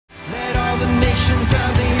ends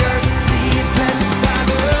of the earth be blessed by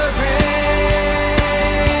the rain,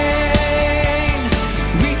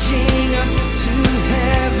 reaching up to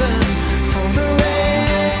heaven for the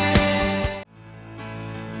rain.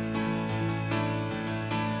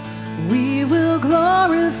 We will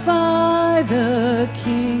glorify the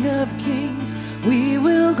King of Kings. We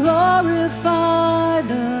will glorify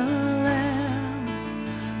the Lamb.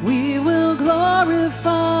 We will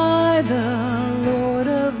glorify the Lord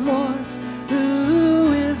of Lords,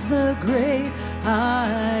 who is the great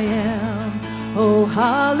I am. Oh,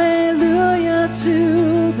 hallelujah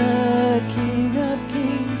to the King of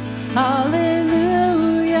Kings.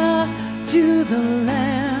 Hallelujah to the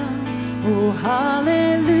Lamb. Oh,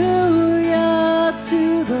 hallelujah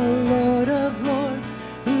to the Lord of Lords,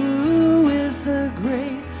 who is the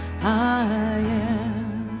great I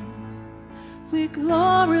am. We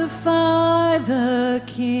glorify the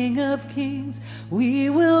King of Kings. We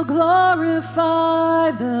will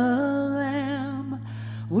glorify the Lamb.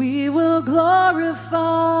 We will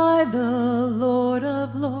glorify the Lord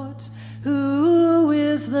of Lords, who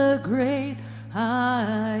is the great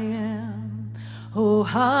I am. Oh,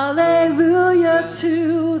 hallelujah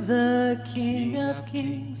to the King of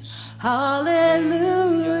Kings. Hallelujah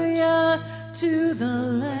to the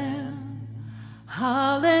Lamb.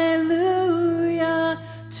 Hallelujah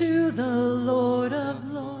to the Lord of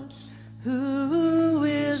Lords, who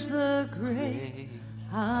is the great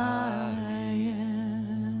I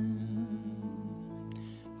am.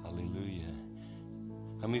 Hallelujah.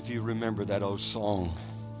 How many of you remember that old song?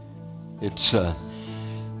 It's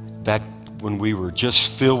back when we were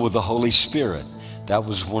just filled with the Holy Spirit. That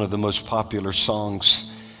was one of the most popular songs,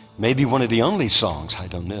 maybe one of the only songs, I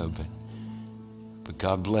don't know, but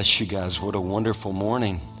God bless you guys. What a wonderful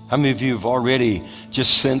morning. How many of you have already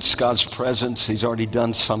just sensed God's presence? He's already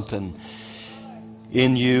done something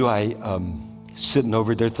in you. Sitting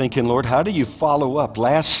over there thinking, Lord, how do you follow up?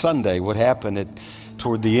 Last Sunday, what happened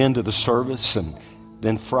toward the end of the service, and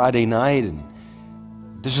then Friday night, and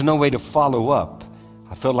there's no way to follow up.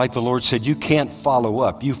 I felt like the Lord said, you can't follow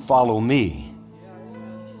up. You follow me.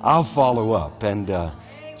 I'll follow up. And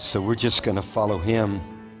so we're just going to follow him.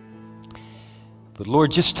 But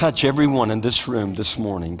Lord, just touch everyone in this room this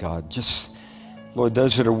morning, God. Just, Lord,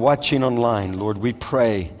 those that are watching online, Lord, we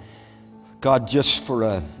pray, God, just for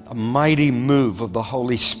a mighty move of the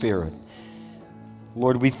Holy Spirit.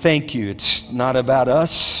 Lord, we thank you. It's not about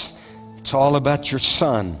us. It's all about your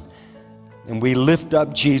Son. And we lift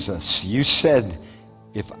up Jesus. You said,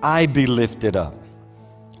 if I be lifted up,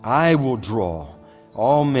 I will draw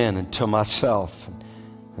all men unto myself.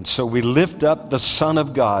 And so we lift up the Son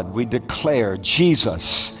of God. We declare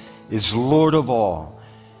Jesus is Lord of all.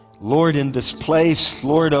 Lord, in this place,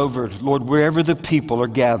 Lord, wherever the people are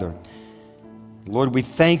gathered. Lord, we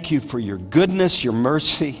thank you for your goodness, your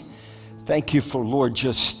mercy. Thank you for, Lord,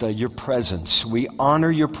 just your presence. We honor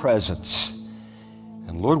your presence.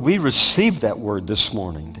 And Lord, we receive that word this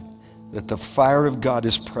morning, that the fire of God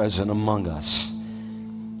is present among us.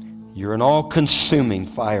 You're an all-consuming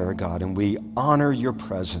fire, God, and we honor your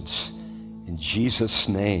presence. In Jesus'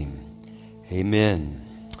 name, amen.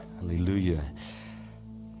 Hallelujah.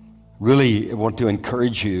 Really, I want to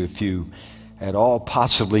encourage you, if you at all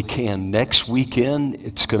possibly can, next weekend,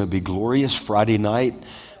 it's going to be glorious, Friday night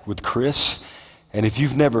with Chris. And if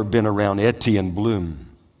you've never been around Etienne Bloom,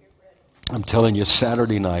 I'm telling you,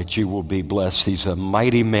 Saturday night, you will be blessed. He's a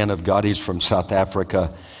mighty man of God. He's from South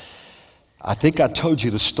Africa. I think I told you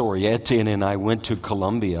the story. Etienne and I went to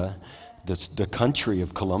Colombia, the country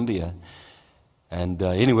of Colombia. And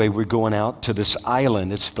anyway, we're going out to this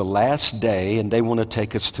island. It's the last day, and they want to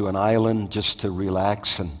take us to an island just to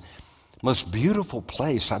relax. And most beautiful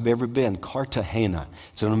place I've ever been, Cartagena.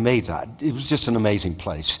 It was just an amazing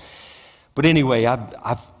place. But anyway,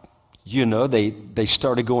 they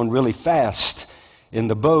started going really fast in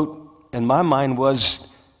the boat, and my mind was,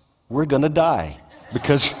 we're going to die,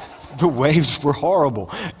 because the waves were horrible,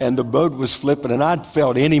 and the boat was flipping, and I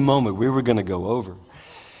felt any moment we were going to go over.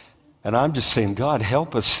 And I'm just saying, God,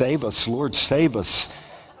 help us, save us, Lord, save us.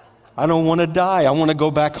 I don't want to die. I want to go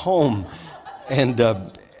back home. And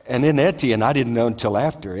then Etienne, I didn't know until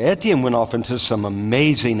after. Etienne went off into some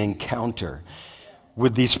amazing encounter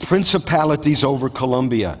with these principalities over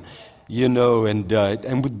Colombia, and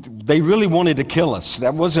they really wanted to kill us.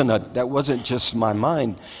 That wasn't just my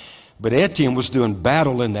mind. But Etienne was doing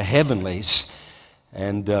battle in the heavenlies,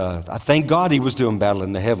 and I thank God he was doing battle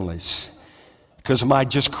in the heavenlies, because my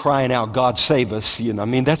just crying out, God save us,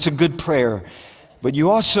 that's a good prayer, but you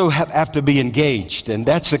also have to be engaged, and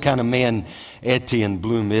that's the kind of man Etienne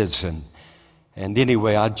Bloom is. And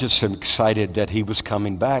anyway, I just am excited that he was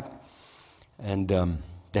coming back, and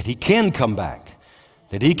that he can come back,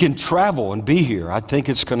 that he can travel and be here. I think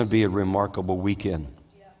it's going to be a remarkable weekend.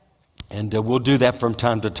 And we'll do that from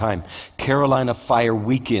time to time. Carolina Fire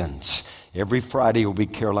weekends. Every Friday will be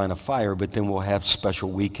Carolina Fire, but then we'll have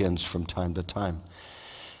special weekends from time to time.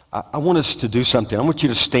 I want us to do something. I want you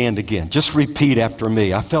to stand again. Just repeat after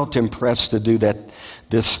me. I felt impressed to do that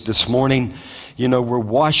this morning. You know, we're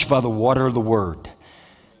washed by the water of the Word.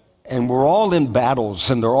 And we're all in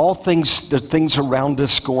battles, and there are things around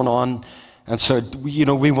us going on. And so, you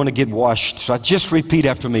know, we want to get washed. So just repeat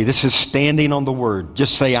after me. This is standing on the Word.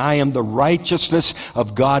 Just say, I am the righteousness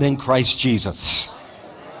of God in Christ Jesus.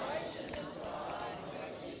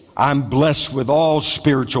 I'm blessed with all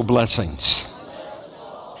spiritual blessings.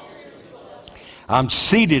 I'm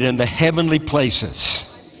seated in the heavenly places.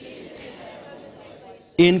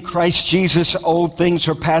 In Christ Jesus, old things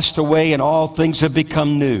are passed away and all things have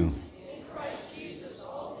become new.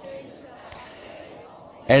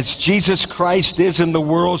 As Jesus Christ is in the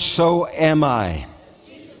world, so am I.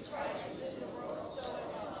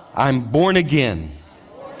 I'm born again.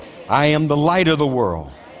 I am the light of the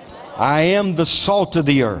world. I am the salt of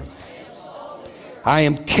the earth. I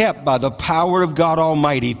am kept by the power of God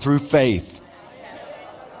Almighty through faith.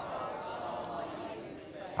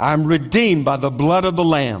 I'm redeemed by the blood of the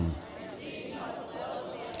Lamb.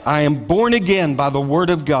 I am born again by the Word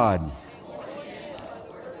of God.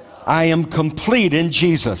 I am complete in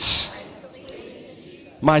Jesus.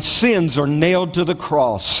 My sins are nailed to the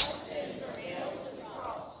cross.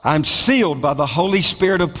 I'm sealed by the Holy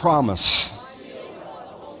Spirit of promise.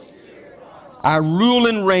 I rule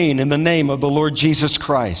and reign in the name of the Lord Jesus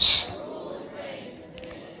Christ.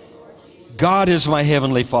 God is my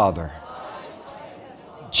Heavenly Father.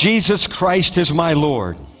 Jesus Christ is my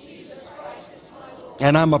Lord.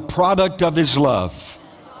 And I'm a product of His love.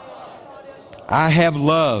 I have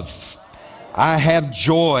love. I have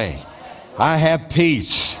joy. I have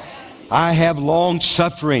peace. I have long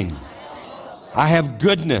suffering. I have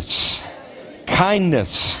goodness,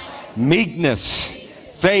 kindness, meekness,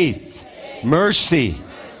 faith, mercy.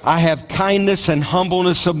 I have kindness and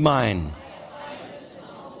humbleness of mind.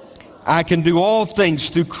 I can do all things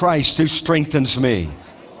through Christ who strengthens me.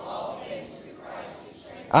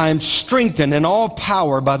 I am strengthened in all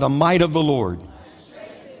power by the might of the Lord.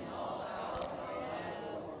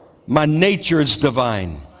 My nature is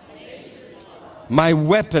divine. My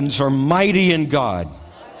weapons are mighty in God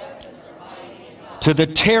to the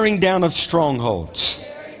tearing down of strongholds,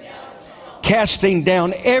 casting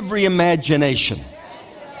down every imagination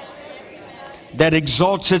that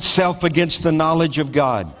exalts itself against the knowledge of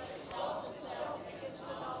God.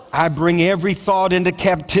 I bring every thought into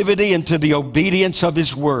captivity into the obedience of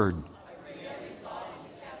His Word.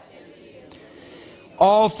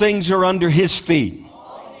 All things are under His feet.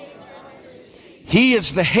 He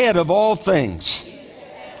is the head of all things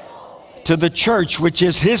to the church, which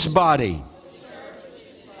is His body,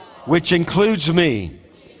 which includes me,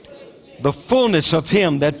 the fullness of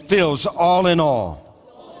Him that fills all in all.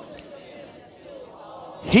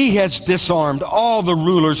 He has disarmed all the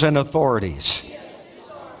rulers and authorities.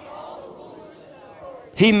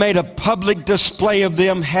 He made a public display of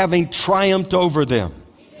them, having triumphed over them.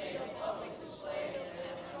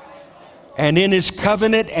 And in His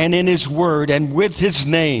covenant and in His word and with His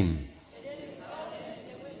name,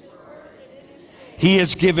 He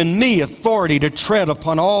has given me authority to tread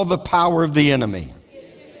upon all the power of the enemy.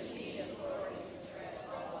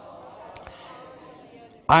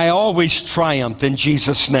 I always triumph in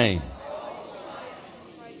Jesus' name.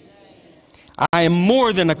 I am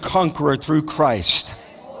more than a conqueror through Christ.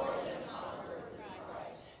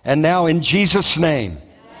 And now in Jesus' name,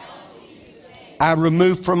 I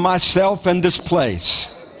remove from myself and this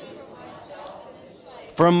place,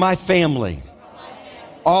 from my family,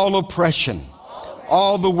 all oppression,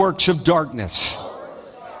 all the works of darkness,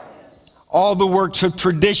 all the works of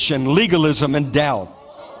tradition, legalism, and doubt,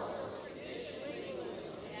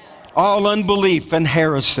 all unbelief and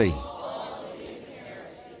heresy,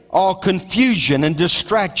 all confusion and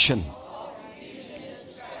distraction.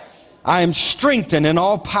 I am strengthened in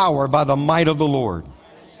all power by the might of the Lord.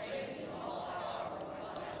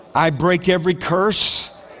 I break every curse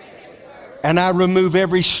and I remove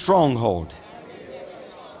every stronghold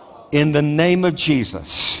in the name of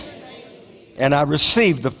Jesus. And I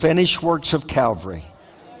receive the finished works of Calvary.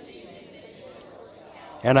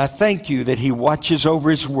 And I thank You that He watches over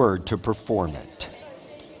His word to perform it.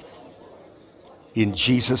 In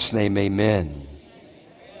Jesus' name, amen.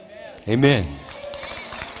 Amen.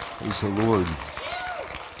 Praise the Lord.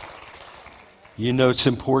 You know, it's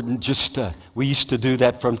important. We used to do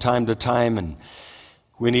that from time to time, and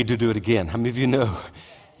we need to do it again. How many of you know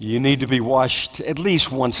you need to be washed at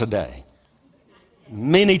least once a day?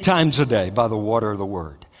 Many times a day by the water of the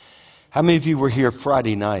Word. How many of you were here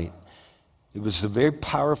Friday night? It was a very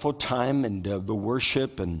powerful time, and the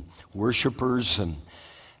worship and worshipers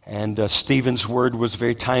and Stephen's word was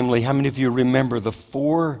very timely. How many of you remember the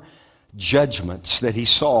 4 judgments that he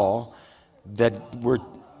saw that were,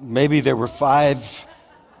 maybe there were 5.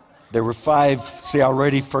 There were 5. See, I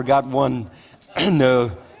already forgot one.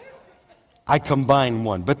 No, I combined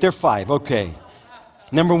one, but they're 5. Okay.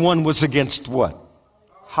 Number 1 was against what?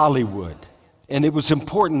 Hollywood. And it was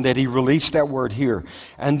important that he released that word here.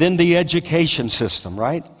 And then the education system,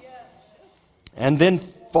 right? And then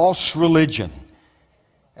false religion.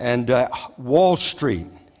 And Wall Street.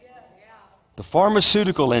 The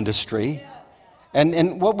pharmaceutical industry.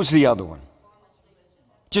 And what was the other one?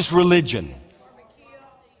 Just religion.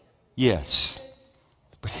 Yes.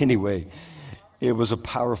 But anyway, it was a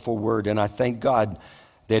powerful word. And I thank God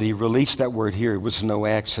that he released that word here. It was no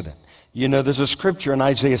accident. You know, there's a scripture in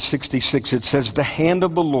Isaiah 66. It says, the hand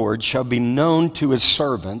of the Lord shall be known to his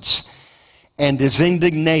servants and his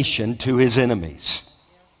indignation to his enemies.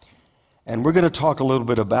 And we're going to talk a little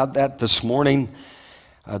bit about that this morning.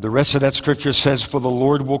 The rest of that scripture says, for the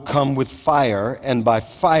Lord will come with fire, and by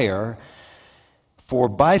fire, for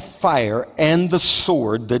by fire and the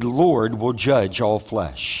sword the Lord will judge all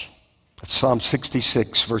flesh. That's Psalm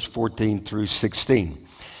 66, verse 14 through 16.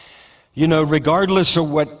 You know, regardless of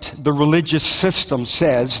what the religious system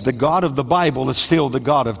says, the God of the Bible is still the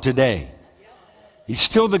God of today. He's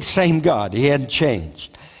still the same God. He hadn't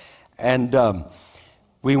changed. And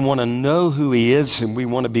we want to know who he is, and we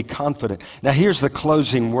want to be confident. Now, here's the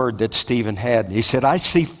closing word that Stephen had. He said, I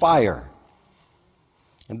see fire.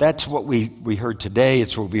 And that's what we heard today.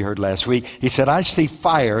 It's what we heard last week. He said, I see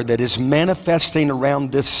fire that is manifesting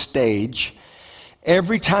around this stage.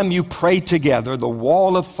 Every time you pray together, the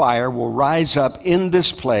wall of fire will rise up in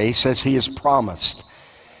this place as he has promised.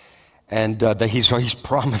 And he's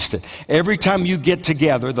promised it. Every time you get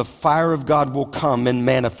together, the fire of God will come and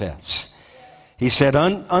manifest. He said,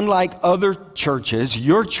 unlike other churches,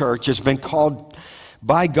 your church has been called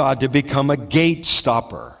by God to become a gate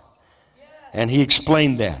stopper. And he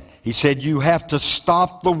explained that. He said, you have to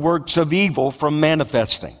stop the works of evil from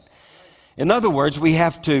manifesting. In other words, we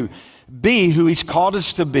have to be who he's called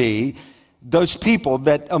us to be, those people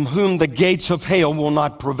that whom the gates of hell will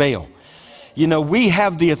not prevail. You know, we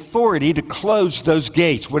have the authority to close those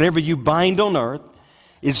gates. Whatever you bind on earth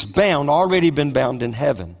is bound, already been bound in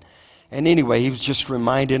heaven. And anyway, he was just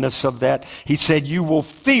reminding us of that. He said, you will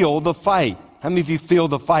feel the fight. How many of you feel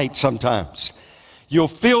the fight sometimes? You'll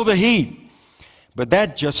feel the heat. But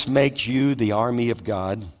that just makes you the army of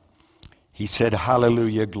God. He said,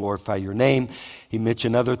 hallelujah, glorify your name. He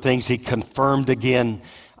mentioned other things. He confirmed again,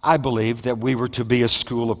 I believe, that we were to be a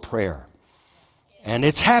school of prayer. And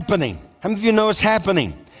it's happening. How many of you know it's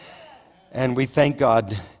happening? And we thank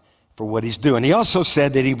God for what he's doing. He also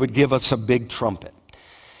said that he would give us a big trumpet.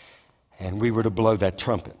 And we were to blow that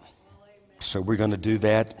trumpet. So we're going to do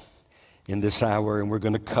that in this hour, and we're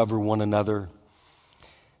going to cover one another,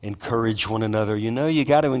 encourage one another. You know, you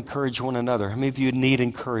got to encourage one another. How many of you need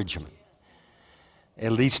encouragement?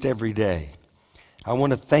 At least every day. I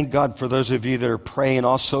want to thank God for those of you that are praying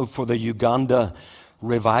also for the Uganda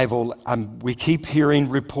revival. We keep hearing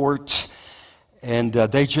reports, and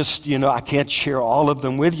they just, you know, I can't share all of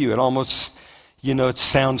them with you. It almost, you know, it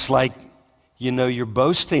sounds like, you know, you're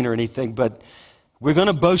boasting or anything, but we're going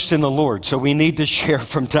to boast in the Lord, so we need to share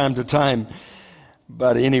from time to time.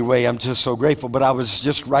 But anyway, I'm just so grateful. But I was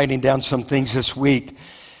just writing down some things this week.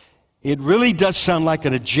 It really does sound like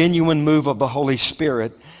a genuine move of the Holy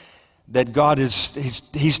Spirit that God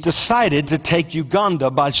he's decided to take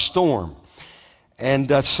Uganda by storm.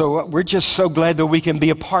 And so we're just so glad that we can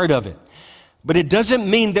be a part of it. But it doesn't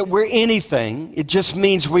mean that we're anything. It just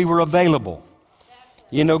means we were available.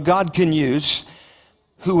 You know, God can use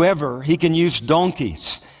whoever. He can use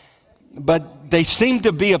donkeys. But they seem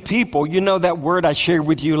to be a people. You know that word I shared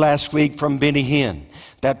with you last week from Benny Hinn.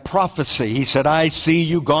 That prophecy. He said, I see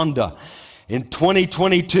Uganda. In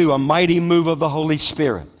 2022, a mighty move of the Holy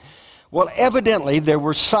Spirit. Well, evidently, there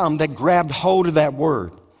were some that grabbed hold of that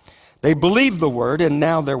word. They believed the word, and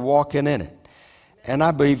now they're walking in it. And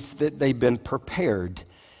I believe that they've been prepared.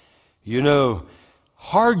 You know,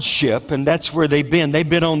 hardship, and that's where they've been. They've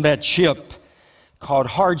been on that ship called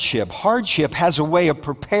hardship. Hardship has a way of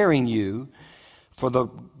preparing you for the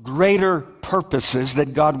greater purposes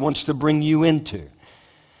that God wants to bring you into,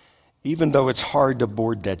 even though it's hard to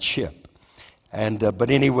board that ship. And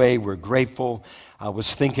but anyway, we're grateful. I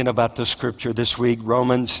was thinking about the scripture this week,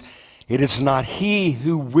 Romans It is not he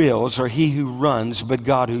who wills or he who runs, but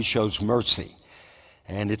God who shows mercy.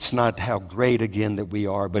 And it's not how great, again, that we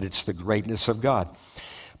are, but it's the greatness of God.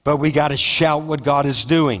 But we got to shout what God is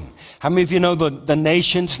doing. How many of you know the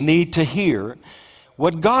nations need to hear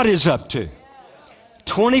what God is up to?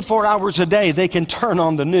 24 hours a day, they can turn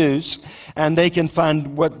on the news and they can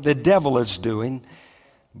find what the devil is doing.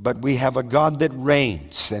 But we have a God that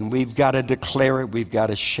reigns, and we've got to declare it. We've got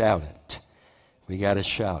to shout it. We got to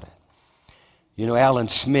shout it. You know, Alan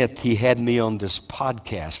Smith, he had me on this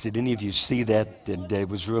podcast. Did any of you see that? And it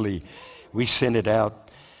was really, we sent it out.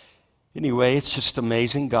 Anyway, it's just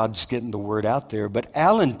amazing. God's getting the word out there. But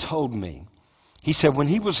Alan told me, he said when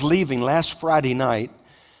he was leaving last Friday night,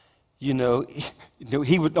 he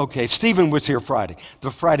would, okay, Stephen was here Friday. The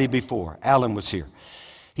Friday before, Alan was here.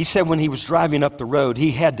 He said when he was driving up the road, he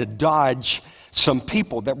had to dodge some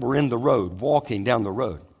people that were in the road, walking down the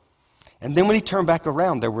road. And then when he turned back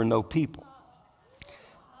around, there were no people.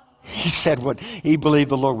 He said what he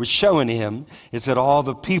believed the Lord was showing him is that all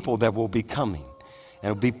the people that will be coming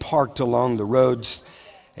and will be parked along the roads,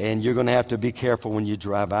 and you're going to have to be careful when you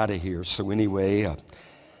drive out of here. So anyway,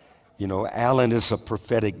 Alan is a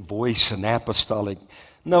prophetic voice, an apostolic.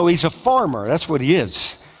 No, he's a farmer. That's what he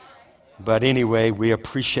is. But anyway, we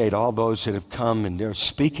appreciate all those that have come and they're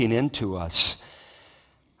speaking into us.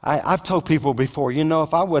 I've told people before,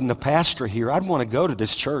 if I wasn't a pastor here, I'd want to go to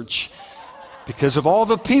this church because of all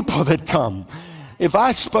the people that come. If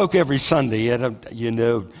I spoke every Sunday,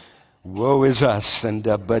 woe is us.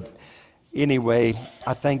 But anyway,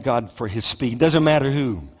 I thank God for his speaking. Doesn't matter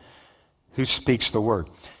who speaks the word.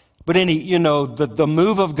 But the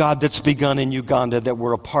move of God that's begun in Uganda that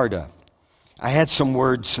we're a part of. I had some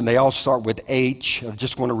words, and they all start with H. I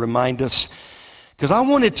just want to remind us, because I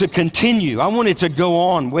want it to continue. I want it to go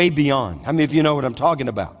on way beyond. How many of you know what I'm talking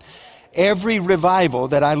about? Every revival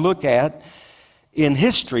that I look at in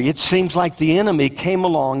history, it seems like the enemy came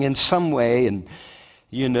along in some way and,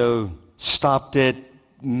 stopped it.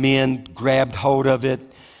 Men grabbed hold of it.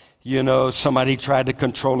 Somebody tried to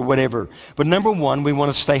control it, whatever. But number one, we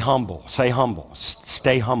want to stay humble. Say humble.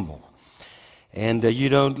 Stay humble. And you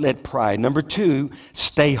don't let pride. Number two,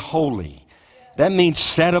 stay holy. That means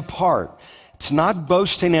set apart. It's not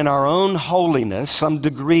boasting in our own holiness, some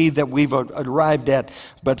degree that we've arrived at,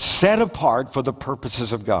 but set apart for the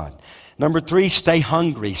purposes of God. Number three, stay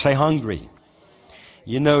hungry. Say hungry.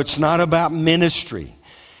 It's not about ministry.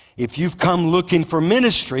 If you've come looking for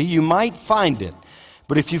ministry, you might find it.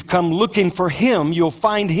 But if you've come looking for Him, you'll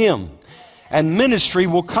find Him. And ministry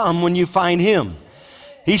will come when you find Him.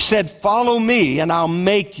 He said, follow me and I'll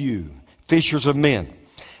make you fishers of men.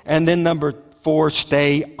 And then number four,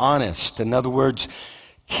 stay honest. In other words,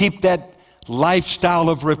 keep that lifestyle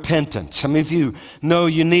of repentance. Some of you know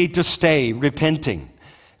you need to stay repenting.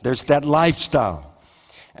 There's that lifestyle.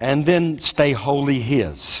 And then stay wholly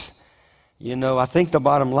His. I think the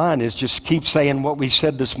bottom line is just keep saying what we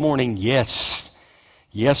said this morning. Yes.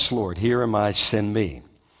 Yes, Lord, here am I, send me.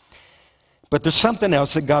 But there's something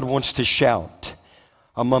else that God wants to shout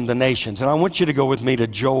among the nations. And I want you to go with me to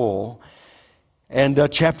Joel and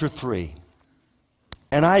chapter 3.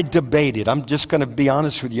 And I debated. I'm just going to be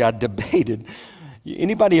honest with you. I debated.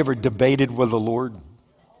 Anybody ever debated with the Lord?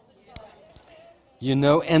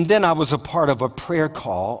 And then I was a part of a prayer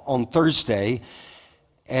call on Thursday.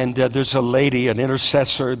 And there's a lady, an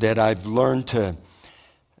intercessor that I've learned to.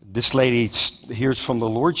 This lady hears from the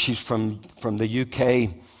Lord. She's from the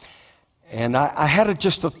UK. And I had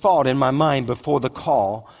just a thought in my mind before the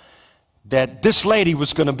call that this lady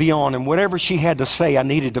was going to be on, and whatever she had to say, I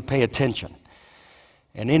needed to pay attention.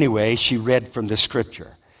 And anyway, she read from the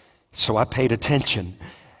scripture. So I paid attention.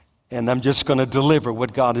 And I'm just going to deliver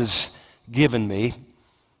what God has given me.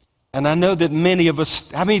 And I know that many of us,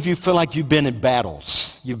 how many of you feel like you've been in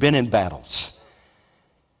battles? You've been in battles.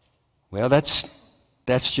 Well, that's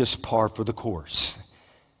just par for the course.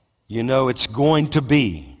 It's going to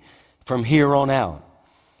be from here on out.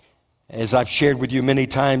 As I've shared with you many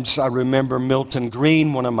times, I remember Milton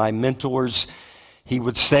Green, one of my mentors. He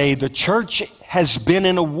would say, the church has been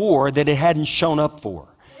in a war that it hadn't shown up for.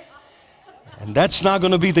 And that's not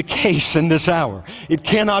going to be the case in this hour. It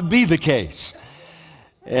cannot be the case.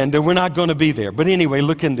 And we're not going to be there. But anyway,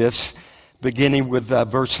 look in this, beginning with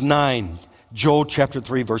verse 9. Joel chapter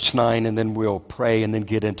 3, verse 9, and then we'll pray and then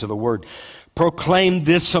get into the word. Proclaim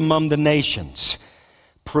this among the nations.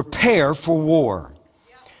 Prepare for war.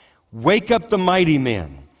 Wake up the mighty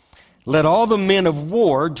men. Let all the men of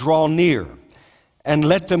war draw near, and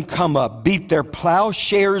let them come up. Beat their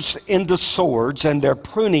plowshares into swords and their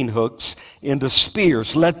pruning hooks into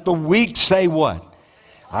spears. Let the weak say what?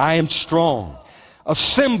 I am strong.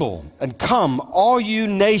 assemble and come, all you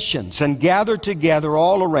nations, and gather together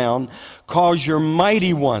all around, cause your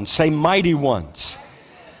mighty ones, say mighty ones,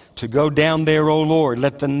 to go down there, O Lord.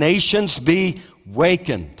 Let the nations be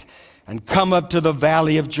wakened and come up to the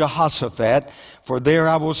valley of Jehoshaphat, for there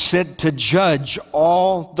I will sit to judge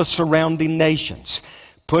all the surrounding nations.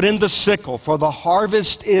 Put in the sickle, for the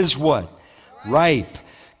harvest is what? Ripe.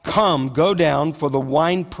 Come, go down, for the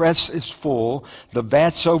winepress is full, the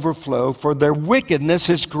vats overflow, for their wickedness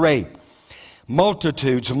is great.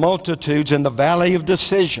 Multitudes, multitudes in the valley of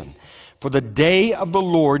decision, for the day of the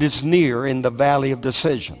Lord is near in the valley of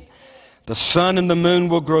decision. The sun and the moon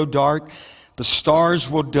will grow dark, the stars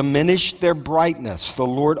will diminish their brightness. The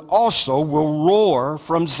Lord also will roar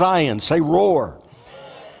from Zion, say roar,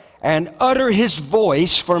 and utter his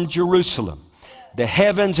voice from Jerusalem. The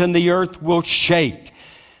heavens and the earth will shake.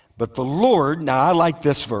 But the Lord, now I like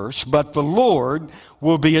this verse, but the Lord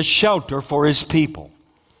will be a shelter for his people.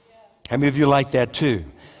 How many of you like that too?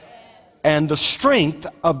 And the strength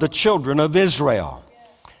of the children of Israel.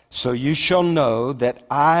 So you shall know that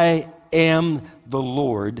I am the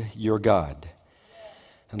Lord your God.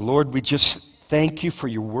 And Lord, we just thank you for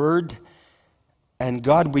your word. And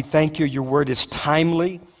God, we thank you, your word is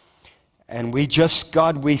timely. And we just,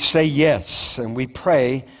 God, we say yes. And we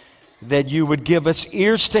pray that you would give us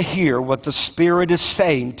ears to hear what the Spirit is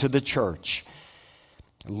saying to the church.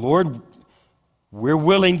 Lord, we're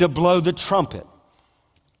willing to blow the trumpet.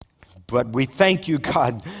 But we thank you,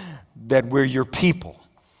 God, that we're your people.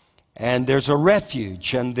 And there's a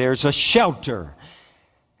refuge, and there's a shelter,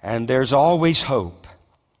 and there's always hope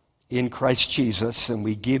in Christ Jesus. And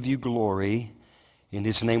we give you glory. In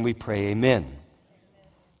his name we pray, amen.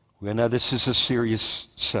 We know this is a serious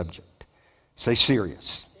subject. Say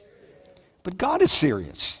serious. But God is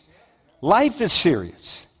serious. Life is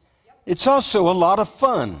serious. It's also a lot of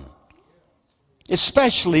fun,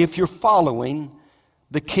 especially if you're following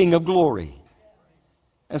the King of Glory.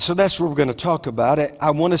 And so that's what we're going to talk about. I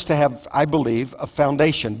want us to have, I believe, a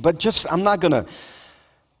foundation. But I'm not going to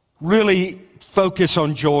really focus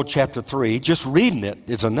on Joel chapter 3. Just reading it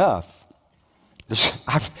is enough.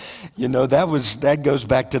 You know, that goes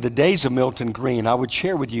back to the days of Milton Green. I would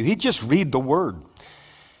share with you, he'd just read the Word.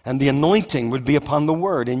 And the anointing would be upon the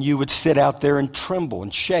Word. And you would sit out there and tremble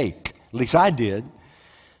and shake. At least I did.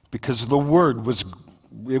 Because the Word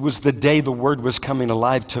it was the day the Word was coming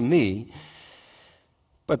alive to me.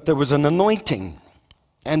 But there was an anointing.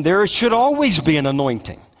 And there should always be an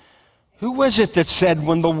anointing. Who was it that said,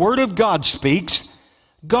 when the Word of God speaks,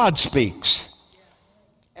 God speaks?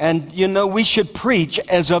 And, you know, we should preach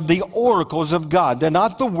as of the oracles of God. They're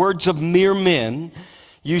not the words of mere men.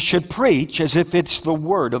 You should preach as if it's the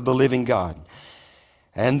Word of the living God.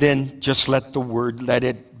 And then just let the Word, let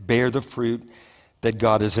it bear the fruit that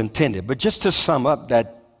God has intended. But just to sum up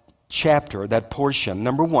that chapter, that portion,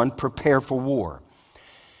 number one, prepare for war.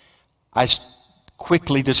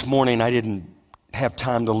 Quickly this morning, I didn't have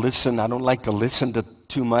time to listen. I don't like to listen to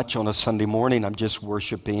too much on a Sunday morning. I'm just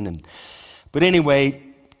worshiping. But anyway,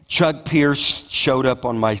 Chuck Pierce showed up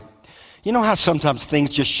on my, you know how sometimes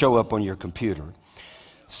things just show up on your computer?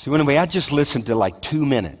 So anyway, I just listened to like 2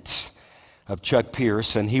 minutes of Chuck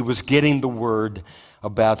Pierce, and he was getting the word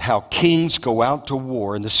about how kings go out to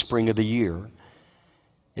war in the spring of the year.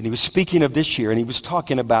 And he was speaking of this year, and he was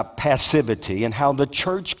talking about passivity and how the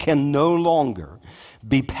church can no longer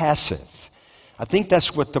be passive. I think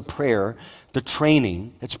that's what the prayer, the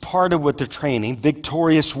training, it's part of what the training,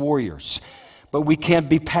 victorious warriors. But we can't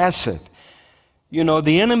be passive. You know,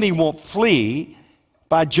 the enemy won't flee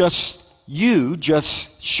by just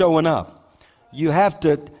showing up. You have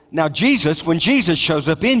to, now Jesus, when Jesus shows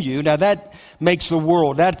up in you, now that makes the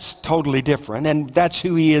world, that's totally different, and that's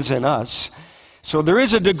who he is in us. So there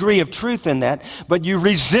is a degree of truth in that, but you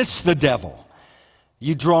resist the devil.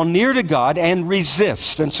 You draw near to God and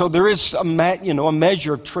resist. And so there is a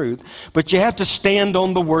measure of truth, but you have to stand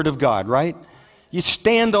on the Word of God, right? You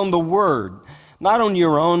stand on the Word, not on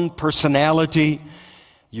your own personality,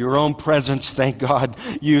 your own presence, thank God.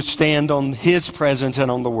 You stand on his presence and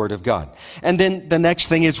on the Word of God. And then the next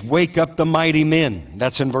thing is wake up the mighty men.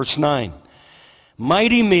 That's in verse 9.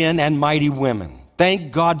 Mighty men and mighty women.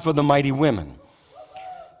 Thank God for the mighty women.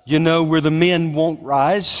 You know, where the men won't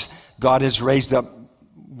rise, God has raised up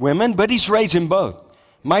women, but he's raising both.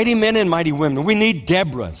 Mighty men and mighty women. We need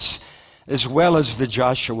Deborahs as well as the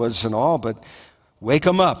Joshuas and all, but wake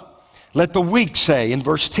them up. Let the weak say, in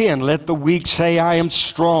verse 10, let the weak say, I am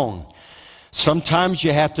strong. Sometimes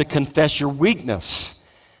you have to confess your weakness.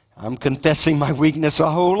 I'm confessing my weakness a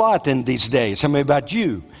whole lot in these days. How many about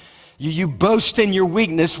you? You boast in your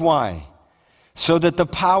weakness. Why? so that the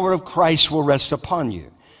power of Christ will rest upon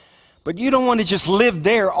you. But you don't want to just live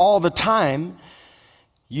there all the time.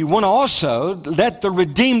 You want to also let the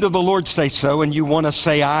redeemed of the Lord say so, and you want to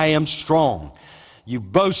say, I am strong. You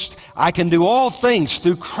boast, I can do all things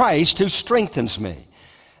through Christ who strengthens me.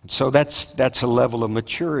 And so that's a level of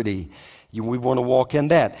maturity. We want to walk in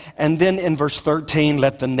that. And then in verse 13,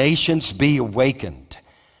 let the nations be awakened.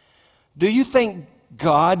 Do you think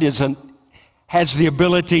God has the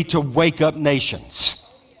ability to wake up nations?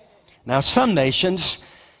 Now, some nations,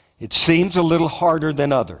 it seems a little harder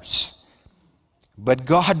than others. But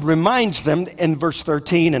God reminds them in verse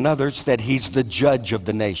 13 and others that He's the judge of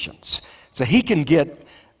the nations. So He can get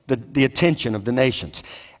the attention of the nations.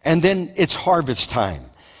 And then it's harvest time.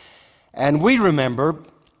 And we remember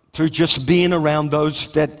through just being around those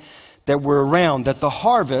that were around that the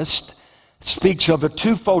harvest speaks of a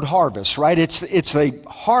twofold harvest, right? It's a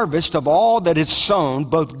harvest of all that is sown,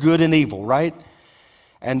 both good and evil, right?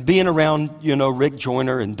 And being around, Rick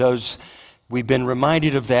Joyner and those, we've been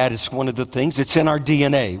reminded of that. It's one of the things. It's in our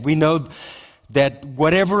DNA. We know that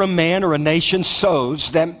whatever a man or a nation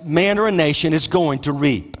sows, that man or a nation is going to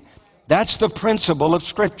reap. That's the principle of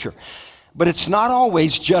Scripture. But it's not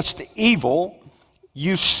always just evil.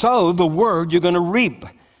 You sow the word, you're going to reap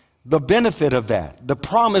the benefit of that, the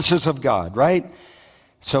promises of God, right?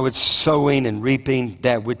 So it's sowing and reaping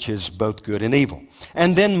that which is both good and evil.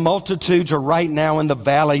 And then multitudes are right now in the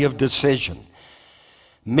valley of decision.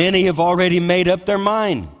 Many have already made up their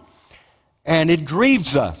mind, and it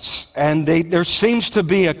grieves us. And there seems to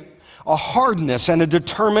be a hardness and a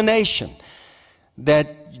determination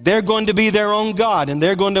that they're going to be their own God and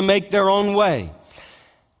they're going to make their own way.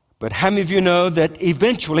 But how many of you know that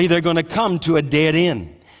eventually they're going to come to a dead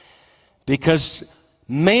end? Because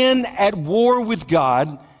man at war with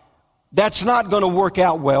God, that's not going to work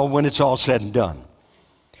out well when it's all said and done.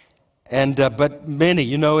 And but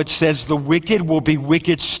many, it says the wicked will be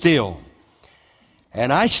wicked still.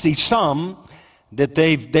 And I see some that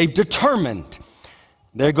they've determined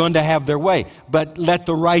they're going to have their way. But let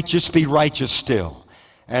the righteous be righteous still.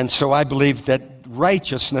 And so I believe that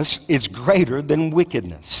righteousness is greater than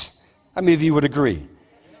wickedness. How many of you would agree?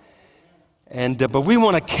 And but we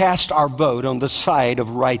want to cast our vote on the side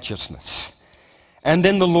of righteousness. And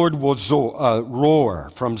then the Lord will roar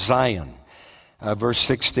from Zion. Verse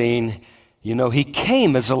 16, He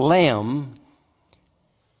came as a lamb,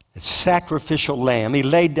 a sacrificial lamb. He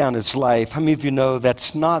laid down His life. How many of you know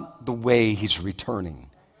that's not the way He's returning?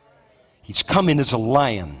 He's coming as a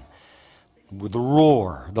lion with a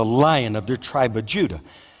roar, the Lion of the tribe of Judah.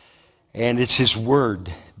 And it's His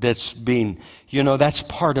word that's being, that's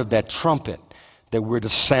part of that trumpet that we're to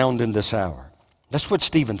sound in this hour. That's what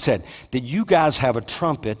Stephen said, that you guys have a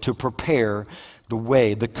trumpet to prepare the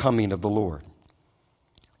way, the coming of the Lord.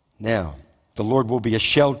 Now, the Lord will be a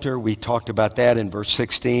shelter. We talked about that in verse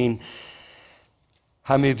 16.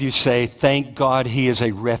 How many of you say, thank God He is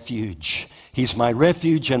a refuge? He's my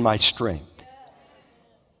refuge and my strength.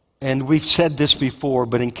 And we've said this before,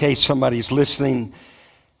 but in case somebody's listening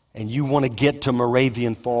and you want to get to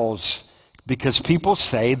Moravian Falls, because people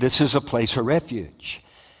say this is a place of refuge.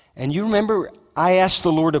 And you remember, I asked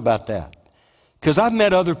the Lord about that. Because I've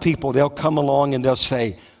met other people, they'll come along and they'll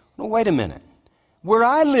say, no, wait a minute. Where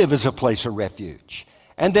I live is a place of refuge.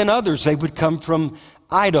 And then others, they would come from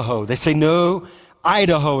Idaho. They say, no,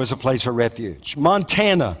 Idaho is a place of refuge.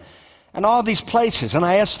 Montana, and all these places. And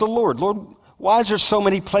I asked the Lord, why is there so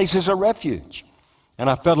many places of refuge? And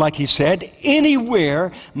I felt like He said,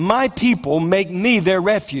 anywhere my people make me their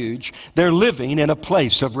refuge, they're living in a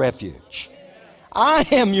place of refuge. I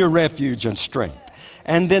am your refuge and strength.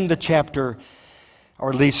 And then the chapter, or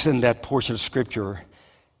at least in that portion of Scripture,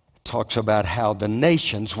 talks about how the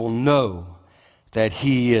nations will know that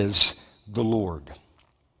He is the Lord.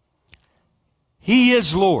 He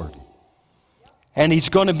is Lord. And He's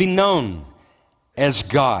going to be known as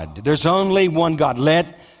God. There's only one God.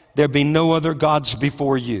 Let there be no other gods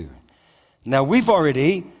before you. Now we've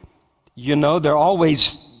already, there are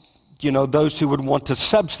always, those who would want to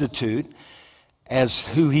substitute as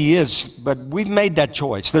who He is. But we've made that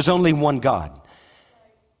choice. There's only one God.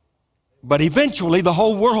 But eventually the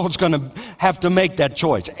whole world's going to have to make that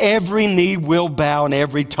choice. Every knee will bow and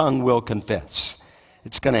every tongue will confess.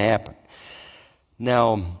 It's going to happen.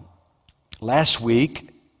 Now, last week.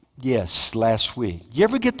 You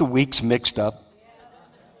ever get the weeks mixed up?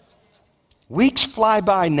 Weeks fly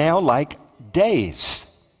by now like days.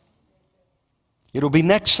 It'll be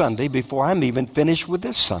next Sunday before I'm even finished with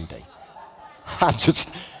this Sunday.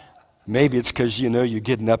 Maybe it's because, you're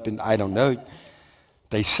getting up and I don't know.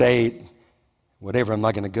 They say, whatever, I'm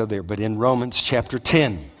not going to go there. But in Romans chapter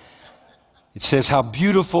 10, It says, how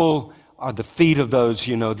beautiful are the feet of those,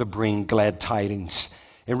 that bring glad tidings.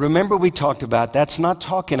 And remember we talked about, that's not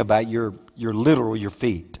talking about your literal, your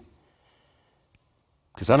feet.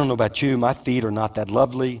 Because I don't know about you, my feet are not that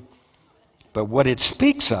lovely. But what it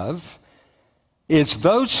speaks of is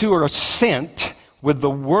those who are sent with the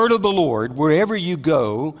word of the Lord, wherever you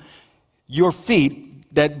go, your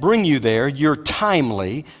feet that bring you there, you're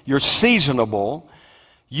timely, you're seasonable,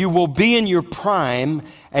 you will be in your prime,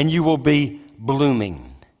 and you will be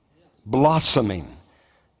blooming, blossoming.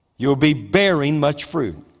 You'll be bearing much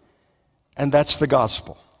fruit. And that's the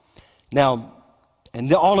gospel. Now,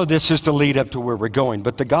 and all of this is to lead up to where we're going.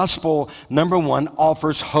 But the gospel, number one,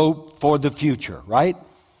 offers hope for the future, right?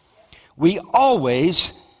 We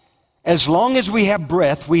always, as long as we have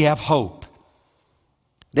breath, we have hope.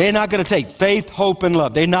 They're not going to take faith, hope, and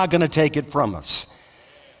love. They're not going to take it from us.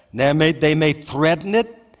 They may threaten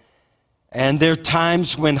it, and there are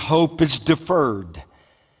times when hope is deferred.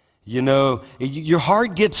 Your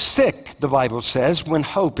heart gets sick, the Bible says, when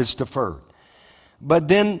hope is deferred. But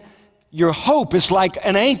then your hope is like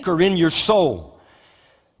an anchor in your soul.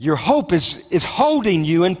 Your hope is holding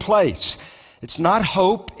you in place. It's not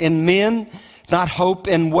hope in men, not hope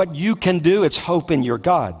in what you can do. It's hope in your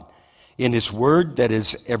God, in His Word that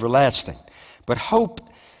is everlasting. But hope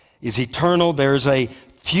is eternal. There's a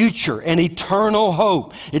future, an eternal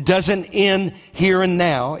hope. It doesn't end here and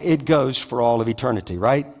now. It goes for all of eternity,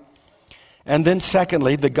 right? And then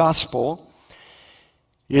secondly, the gospel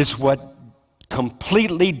is what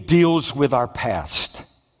completely deals with our past.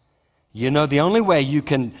 The only way you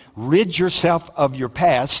can rid yourself of your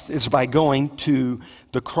past is by going to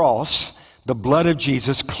the cross. The blood of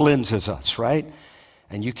Jesus cleanses us, right?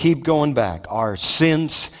 And you keep going back. Our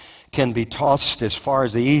sins can be tossed as far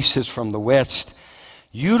as the east is from the west.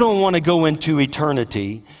 You don't want to go into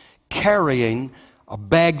eternity carrying a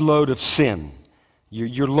bag load of sin.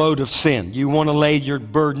 Your load of sin. You want to lay your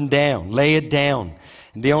burden down. Lay it down.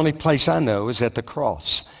 And the only place I know is at the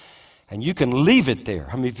cross. And you can leave it there.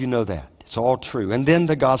 How many of you know that? It's all true. And then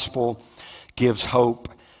the gospel gives hope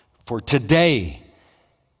for today.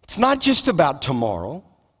 It's not just about tomorrow.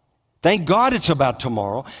 Thank God it's about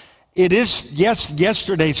tomorrow. It is, yes,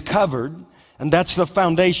 yesterday's covered, and that's the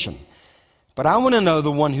foundation. But I want to know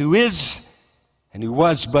the one who is, and who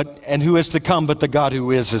was, and who is to come, but the God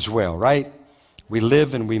who is as well, right? We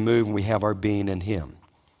live and we move and we have our being in Him.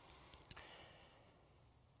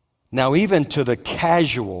 Now, even to the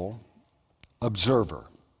casual observer,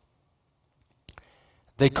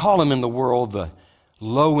 they call them in the world the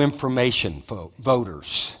low information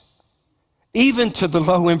voters. Even to the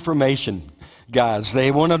low information guys,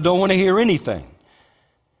 they don't want to hear anything.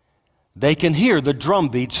 They can hear the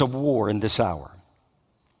drumbeats of war in this hour.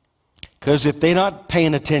 Because if they're not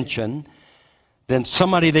paying attention, then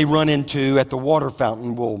somebody they run into at the water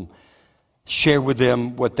fountain will share with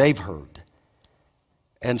them what they've heard.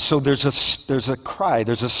 And so there's a cry,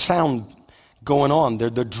 there's a sound going on. They're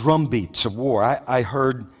the drumbeats of war. I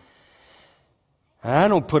heard, I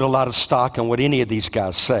don't put a lot of stock in what any of these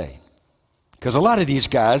guys say. Because a lot of these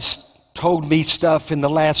guys told me stuff in the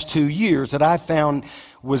last 2 years that I found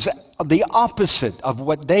was the opposite of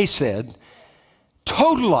what they said.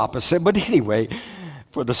 Total opposite. But anyway,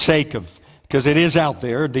 for the sake of, because it is out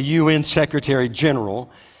there, the UN Secretary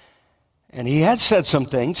General, and he had said some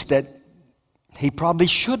things that he probably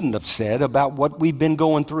shouldn't have said about what we've been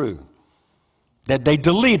going through, that they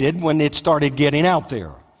deleted when it started getting out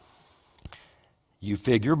there. You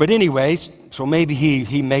figure. But anyway, so maybe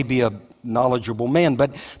he may be a knowledgeable man,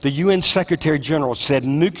 but the UN Secretary General said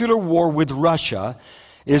nuclear war with Russia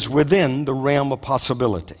is within the realm of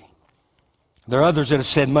possibility. There are others that have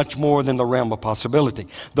said much more than the realm of possibility.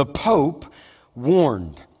 The Pope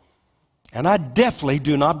warned, and I definitely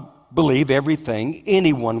do not believe everything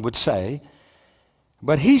anyone would say,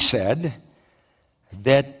 but he said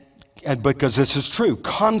that, and because this is true,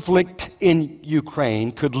 conflict in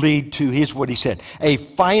Ukraine could lead to, here's what he said, a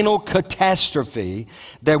final catastrophe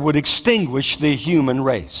that would extinguish the human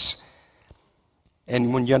race.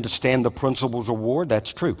 And when you understand the principles of war,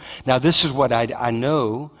 that's true. Now, this is what I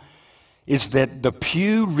know, is that the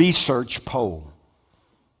Pew Research poll,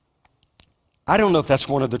 I don't know if that's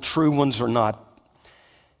one of the true ones or not.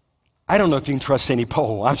 I don't know if you can trust any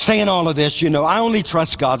poll. I'm saying all of this, I only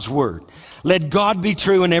trust God's Word. Let God be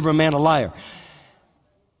true and every man a liar.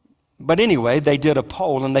 But anyway, they did a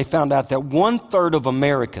poll and they found out that 1/3 of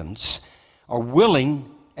Americans are willing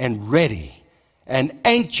and ready and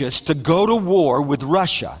anxious to go to war with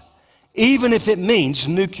Russia, even if it means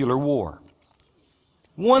nuclear war.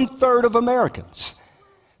 1/3 of Americans.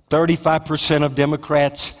 35% of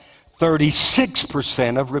Democrats,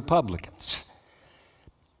 36% of Republicans.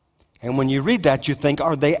 And when you read that, you think,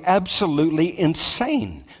 are they absolutely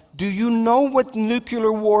insane? Do you know what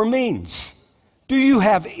nuclear war means? Do you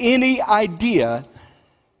have any idea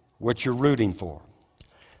what you're rooting for?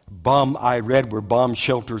 I read where bomb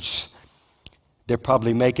shelters, they're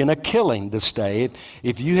probably making a killing this day.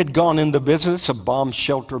 If you had gone in the business of bomb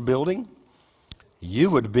shelter building, you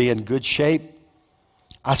would be in good shape.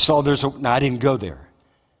 I didn't go there.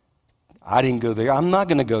 I'm not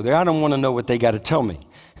going to go there. I don't want to know what they got to tell me.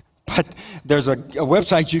 But there's a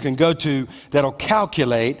website you can go to that'll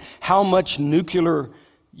calculate how much nuclear,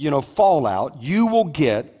 fallout you will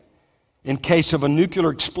get in case of a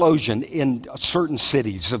nuclear explosion in certain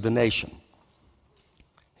cities of the nation.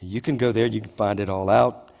 You can go there, you can find it all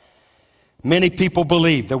out. Many people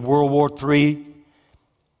believe that World War III,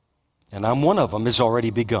 and I'm one of them, has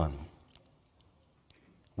already begun.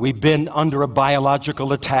 We've been under a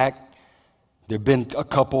biological attack. There have been a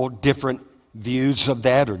couple different views of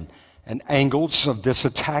that and angles of this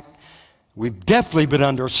attack. We've definitely been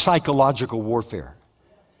under psychological warfare.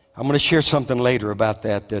 I'm going to share something later about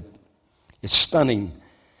that is stunning.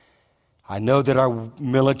 I know that our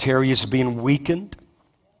military is being weakened,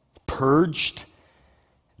 purged.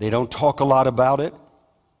 They don't talk a lot about it,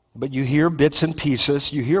 but you hear bits and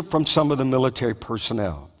pieces. You hear from some of the military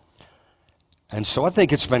personnel. And so I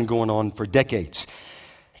think it's been going on for decades.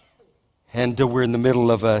 And we're in the middle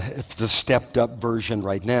of the stepped-up version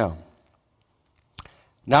right now.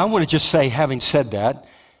 Now, I want to just say, having said that,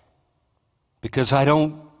 because I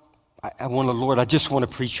just want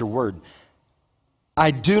to preach your word.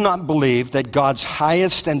 I do not believe that God's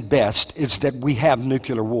highest and best is that we have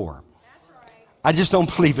nuclear war. That's right. I just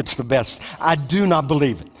don't believe it's the best. I do not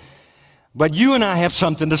believe it. But you and I have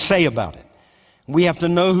something to say about it. We have to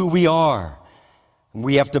know who we are.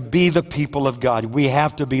 We have to be the people of God. We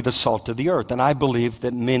have to be the salt of the earth. And I believe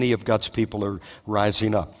that many of God's people are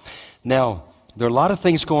rising up. Now, there are a lot of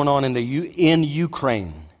things going on in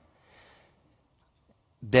Ukraine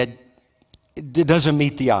that it doesn't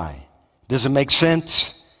meet the eye. Doesn't make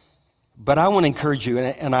sense. But I want to encourage you,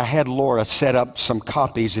 and I had Laura set up some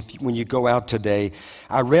copies when you go out today.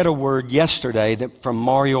 I read a word yesterday from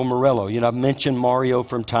Mario Morello. I've mentioned Mario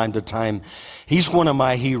from time to time. He's one of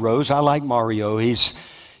my heroes. I like Mario. He's,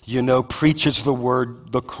 preaches the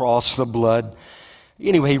word, the cross, the blood.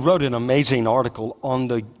 Anyway, he wrote an amazing article on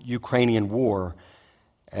the Ukrainian war,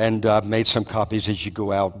 and I've made some copies as you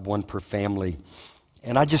go out, one per family.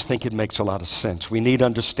 And I just think it makes a lot of sense. We need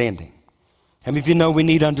understanding. How many of you know we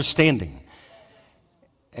need understanding?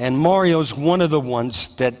 And Mario's one of the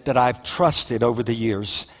ones that I've trusted over the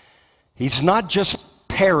years. He's not just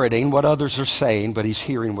parroting what others are saying, but he's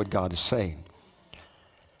hearing what God is saying.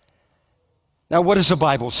 Now, what does the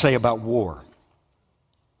Bible say about war?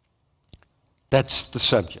 That's the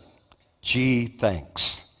subject. Gee,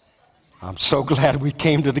 thanks. I'm so glad we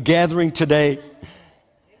came to the gathering today.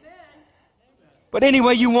 But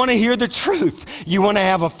anyway, you want to hear the truth. You want to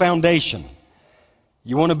have a foundation.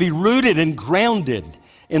 You want to be rooted and grounded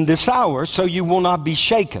in this hour so you will not be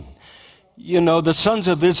shaken. The sons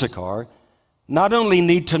of Issachar not only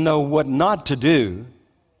need to know what not to do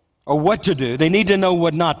or what to do, they need to know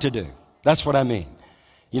what not to do. That's what I mean.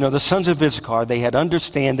 The sons of Issachar, they had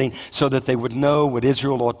understanding so that they would know what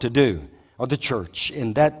Israel ought to do, or the church.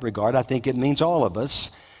 In that regard, I think it means all of us.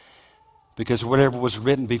 Because whatever was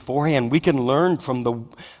written beforehand, we can learn from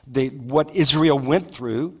what Israel went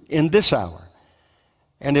through in this hour.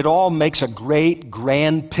 And it all makes a great,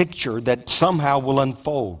 grand picture that somehow will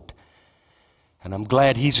unfold. And I'm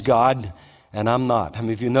glad he's God and I'm not. How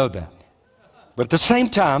many of you know that? But at the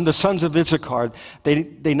same time, the sons of Issachar,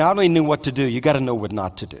 they not only knew what to do, you got to know what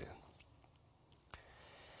not to do.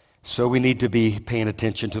 So we need to be paying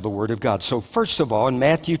attention to the Word of God. So first of all, in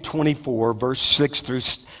Matthew 24, verse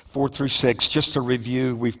 4 through 6, just to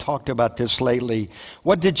review, we've talked about this lately.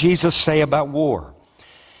 What did Jesus say about war?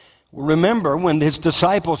 Remember when his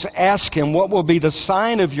disciples asked him, what will be the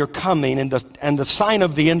sign of your coming and the sign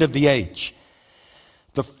of the end of the age?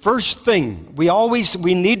 The first thing,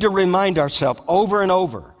 we need to remind ourselves over and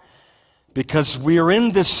over, because we are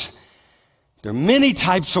in this, there are many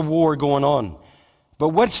types of war going on. But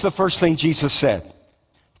what's the first thing Jesus said?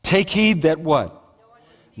 Take heed that what?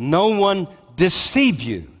 No one deceive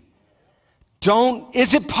you.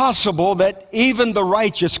 Is it possible that even the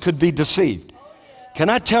righteous could be deceived? Can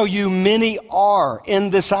I tell you, many are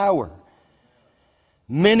in this hour.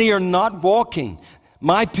 Many are not walking.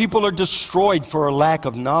 My people are destroyed for a lack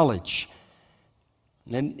of knowledge.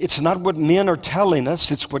 And it's not what men are telling us,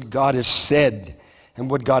 it's what God has said.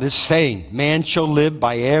 and what God is saying. Man shall live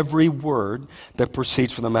by every word that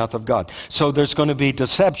proceeds from the mouth of God. So there's going to be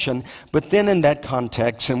deception, but then in that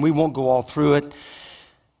context, and we won't go all through it,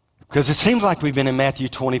 because it seems like we've been in Matthew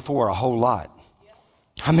 24 a whole lot.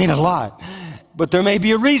 I mean, a lot. But there may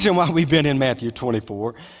be a reason why we've been in Matthew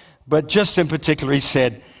 24. But just in particular, he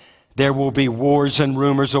said, there will be wars and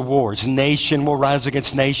rumors of wars. Nation will rise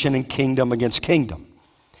against nation and kingdom against kingdom.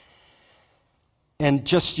 And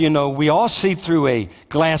just, we all see through a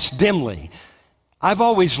glass dimly. I've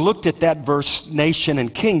always looked at that verse, nation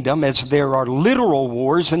and kingdom, as there are literal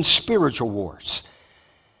wars and spiritual wars.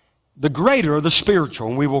 The greater are the spiritual,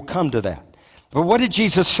 and we will come to that. But what did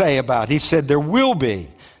Jesus say about it? He said there will be.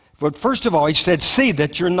 But first of all, he said, see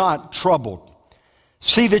that you're not troubled.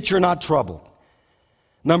 See that you're not troubled.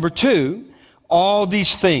 Number two, all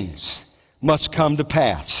these things must come to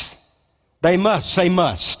pass. They must. Say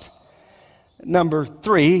must. Number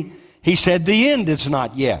three, he said the end is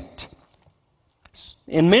not yet.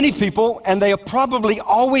 And many people, and they probably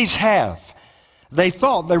always have, they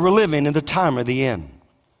thought they were living in the time of the end.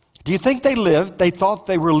 Do you think they thought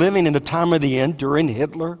they were living in the time of the end during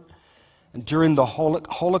Hitler and during the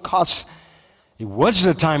Holocaust? It was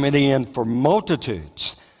the time of the end for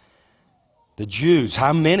multitudes. The Jews,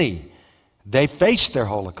 how many? They faced their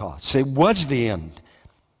Holocaust. It was the end.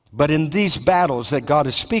 But in these battles that God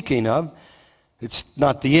is speaking of, it's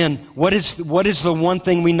not the end. What is the one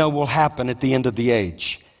thing we know will happen at the end of the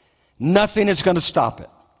age? Nothing is going to stop it.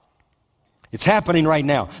 It's happening right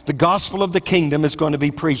now. The gospel of the kingdom is going to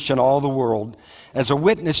be preached in all the world as a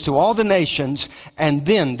witness to all the nations, and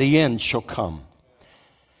then the end shall come.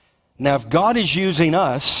 Now, if God is using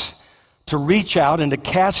us to reach out and to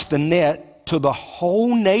cast the net to the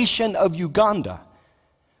whole nation of Uganda,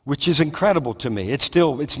 which is incredible to me.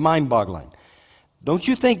 It's mind-boggling. Don't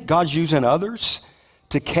you think God's using others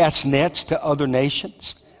to cast nets to other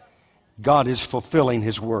nations? God is fulfilling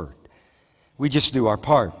His word. We just do our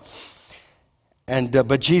part.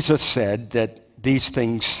 But Jesus said that these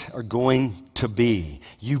things are going to be.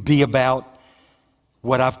 You be about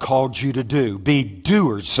what I've called you to do. Be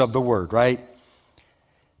doers of the word, right?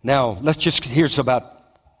 Now, here's about,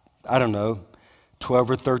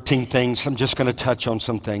 12 or 13 things. I'm just going to touch on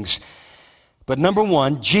some things. But number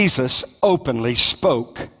one, Jesus openly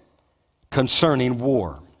spoke concerning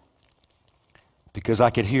war. Because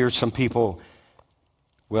I could hear some people,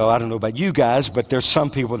 well, I don't know about you guys, but there's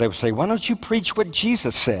some people that would say, why don't you preach what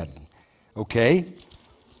Jesus said? Okay?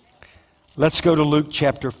 Let's go to Luke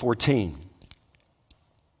chapter 14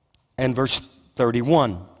 and verse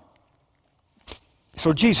 31.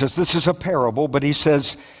 So Jesus, this is a parable, but he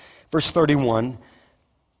says, verse 31,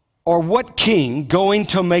 or what king going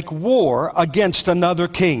to make war against another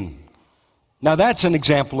king? Now that's an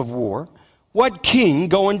example of war. What king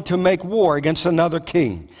going to make war against another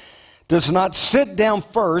king does not sit down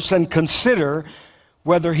first and consider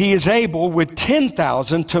whether he is able with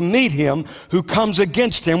 10,000 to meet him who comes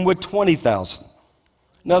against him with 20,000?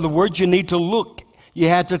 In other words, you need to look. You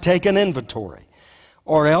have to take an inventory.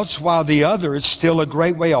 Or else, while the other is still a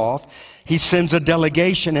great way off, he sends a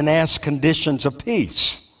delegation and asks conditions of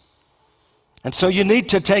peace. And so you need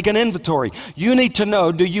to take an inventory. You need to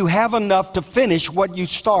know, do you have enough to finish what you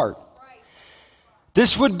start?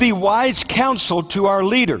 This would be wise counsel to our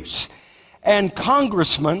leaders and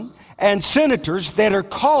congressmen and senators that are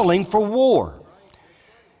calling for war.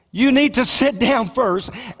 You need to sit down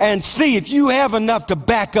first and see if you have enough to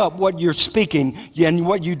back up what you're speaking and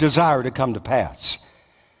what you desire to come to pass.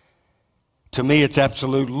 To me, it's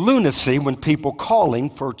absolute lunacy when people calling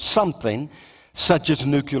for something such as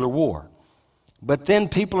nuclear war. But then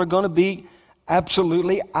people are going to be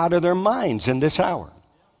absolutely out of their minds in this hour.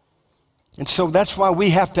 And so that's why we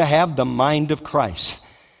have to have the mind of Christ.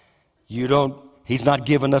 He's not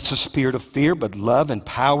given us a spirit of fear, but love and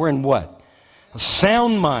power and what? A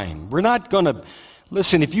sound mind. We're not going to,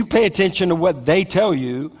 listen, if you pay attention to what they tell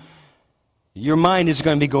you, your mind is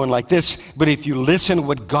going to be going like this. But if you listen to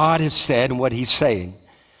what God has said and what He's saying,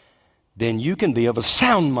 then you can be of a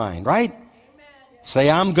sound mind, right?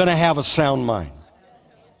 Say, I'm going to have a sound mind.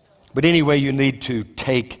 But anyway, you need to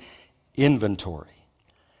take inventory.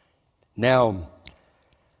 Now,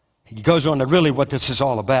 he goes on to really what this is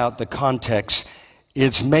all about. The context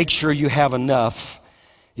is make sure you have enough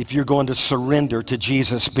if you're going to surrender to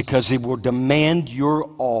Jesus, because He will demand your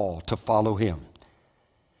all to follow Him.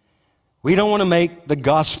 We don't want to make the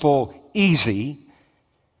gospel easy.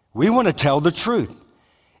 We want to tell the truth.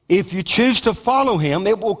 If you choose to follow Him,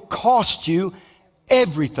 it will cost you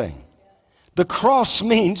everything. The cross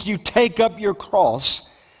means you take up your cross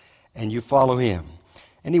and you follow Him.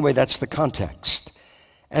 Anyway, that's the context.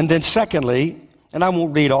 And then secondly, And I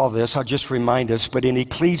won't read all this, I'll just remind us, but in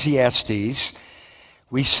Ecclesiastes,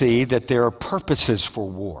 we see that there are purposes for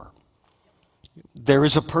war. There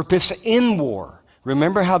is a purpose in war.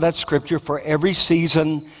 Remember how that scripture, for every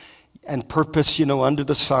season and purpose, under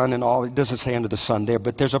the sun and all, it doesn't say under the sun there,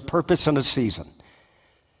 but there's a purpose and a season.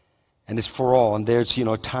 And it's for all. And there's,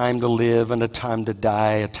 a time to live and a time to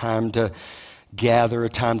die, a time to gather, a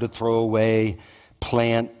time to throw away,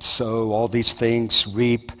 plant, sow, all these things,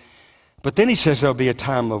 reap. But then he says there'll be a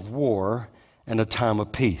time of war and a time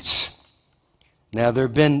of peace. Now,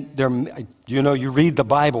 you read the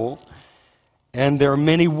Bible, and there are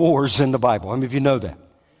many wars in the Bible. How many of you know that?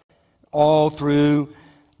 All through,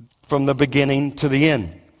 from the beginning to the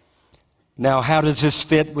end. Now, how does this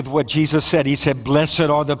fit with what Jesus said? He said, "Blessed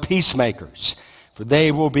are the peacemakers, for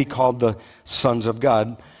they will be called the sons of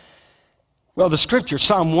God." Well, the scripture,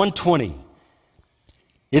 Psalm 120,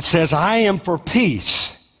 it says, "I am for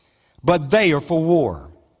peace, but they are for war."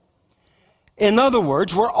 In other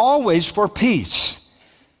words, we're always for peace.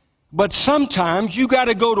 But sometimes you got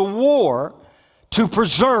to go to war to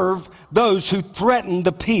preserve those who threaten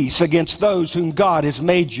the peace against those whom God has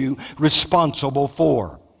made you responsible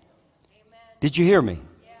for. Did you hear me?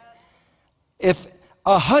 Yes. If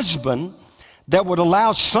a husband that would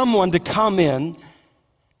allow someone to come in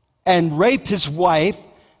and rape his wife,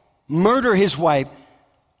 murder his wife,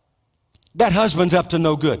 that husband's up to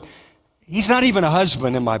no good. He's not even a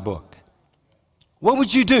husband in my book. What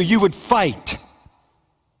would you do? You would fight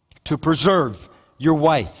to preserve your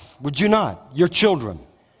wife, would you not? Your children.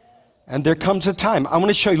 And there comes a time. I want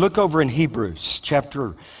to show you, look over in Hebrews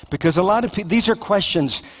chapter, because a lot of people, these are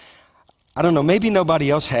questions, I don't know, maybe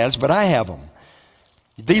nobody else has, but I have them.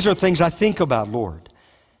 These are things I think about, Lord.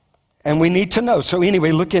 And we need to know. So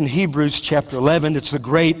anyway, look in Hebrews chapter 11. It's the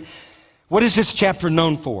great, what is this chapter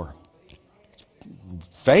known for?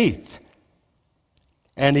 Faith.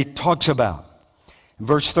 And he talks about,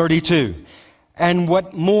 verse 32, "And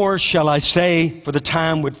what more shall I say, for the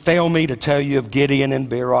time would fail me to tell you of Gideon and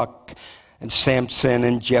Barak and Samson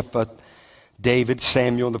and Jephthah, David,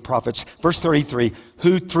 Samuel, the prophets." Verse 33,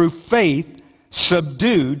 "Who through faith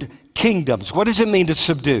subdued kingdoms." What does it mean to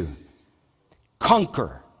subdue?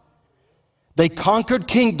 Conquer. They conquered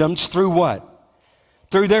kingdoms through what?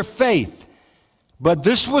 Through their faith. But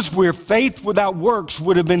this was where faith without works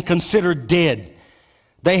would have been considered dead.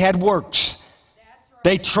 They had works.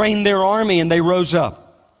 They trained their army and they rose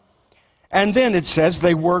up. And then it says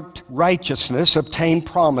they worked righteousness, obtained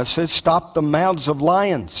promises, stopped the mouths of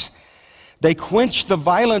lions. They quenched the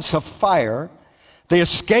violence of fire. They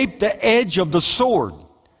escaped the edge of the sword.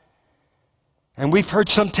 And we've heard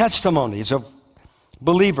some testimonies of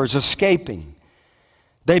believers escaping.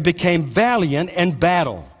 They became valiant in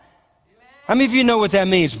battle. How many of you know what that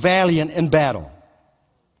means, valiant in battle?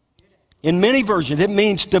 In many versions, it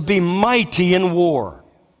means to be mighty in war.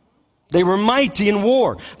 They were mighty in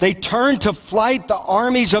war. They turned to flight the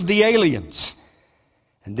armies of the aliens.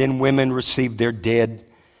 And then women received their dead,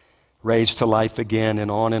 raised to life again,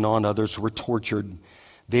 and on. Others were tortured.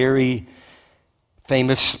 Very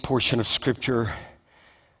famous portion of Scripture.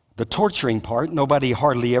 The torturing part, nobody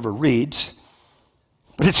hardly ever reads,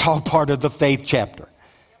 but it's all part of the faith chapter.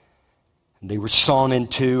 They were sawn in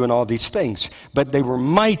two and all these things. But they were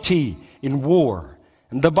mighty in war.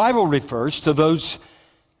 And the Bible refers to those,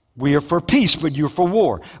 we are for peace, but you're for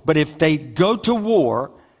war. But if they go to war,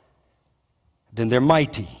 then they're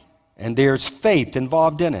mighty. And there's faith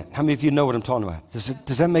involved in it. How many of you know what I'm talking about?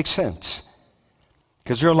 Does that make sense?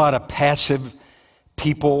 Because there are a lot of passive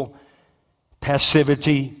people,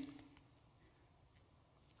 passivity.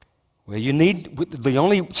 Well, the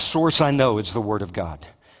only source I know is the Word of God.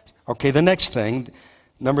 Okay, the next thing,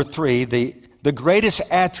 number 3, the greatest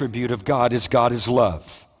attribute of God is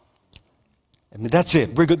love. I mean, that's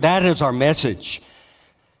it. That is our message.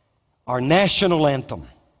 Our national anthem.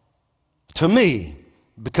 To me,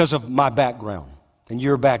 because of my background and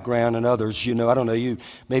your background and others, I don't know,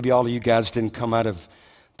 maybe all of you guys didn't come out of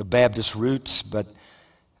the Baptist roots, but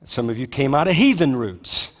some of you came out of heathen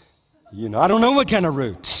roots. I don't know what kind of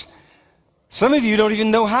roots. Some of you don't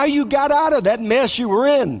even know how you got out of that mess you were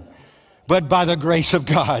in. But by the grace of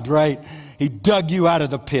God, right? He dug you out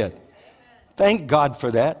of the pit. Thank God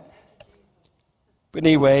for that. But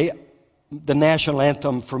anyway, the national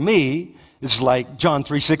anthem for me is like John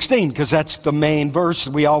 3:16, because that's the main verse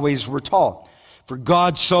we always were taught. For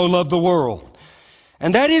God so loved the world.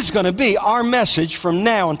 And that is going to be our message from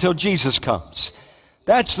now until Jesus comes.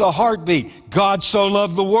 That's the heartbeat. God so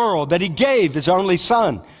loved the world that He gave His only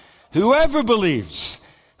Son. Whoever believes,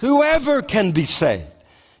 whoever can be saved,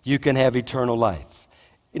 you can have eternal life.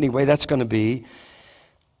 Anyway, that's going to be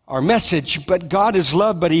our message. But God is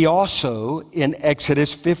love, but He also, in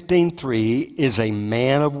Exodus 15:3, is a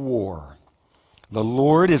man of war. The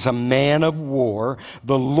Lord is a man of war.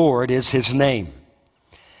 The Lord is His name.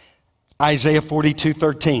 Isaiah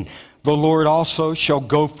 42:13, the Lord also shall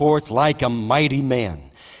go forth like a mighty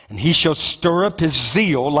man, and He shall stir up His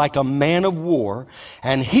zeal like a man of war,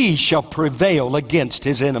 and He shall prevail against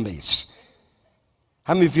His enemies.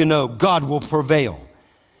 How many of you know God will prevail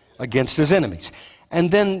against His enemies? And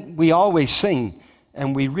then we always sing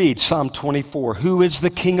and we read Psalm 24, who is the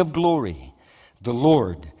King of glory? The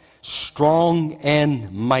Lord, strong and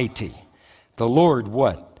mighty. The Lord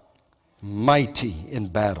what? Mighty in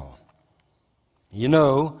battle. You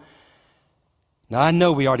know, now I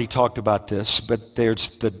know we already talked about this, but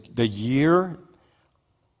there's the year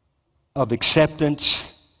of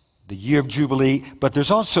acceptance, the year of Jubilee, but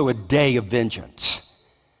there's also a day of vengeance.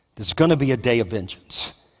 There's going to be a day of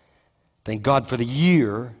vengeance. Thank God for the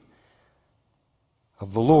year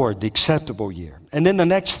of the Lord, the acceptable year. And then the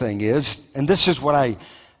next thing is, and this is what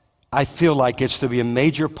I feel like it's to be a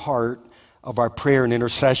major part of our prayer and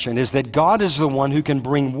intercession, is that God is the one who can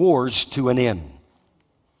bring wars to an end.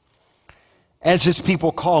 As His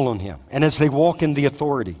people call on Him, and as they walk in the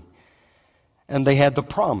authority, and they had the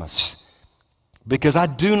promise. Because I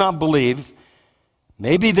do not believe,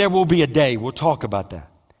 maybe there will be a day, we'll talk about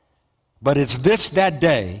that. But it's that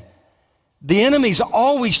day. The enemy's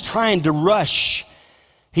always trying to rush.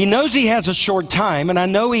 He knows he has a short time, and I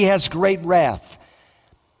know he has great wrath.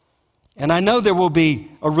 And I know there will be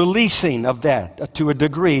a releasing of that to a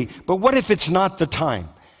degree, but what if it's not the time?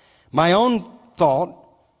 My own thought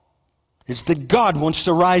is that God wants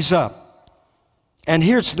to rise up. And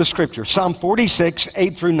here's the scripture, Psalm 46,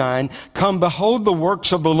 8 through 9. Come, behold the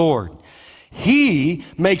works of the Lord. He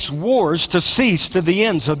makes wars to cease to the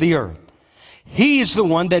ends of the earth. He is the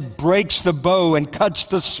one that breaks the bow and cuts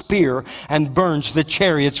the spear and burns the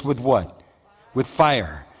chariots with what? With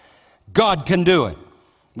fire. God can do it.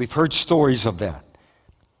 We've heard stories of that.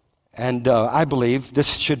 And I believe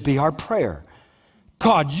this should be our prayer.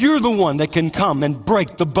 God, you're the one that can come and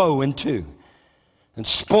break the bow in two and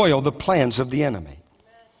spoil the plans of the enemy.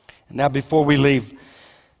 And now before we leave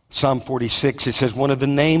Psalm 46, it says one of the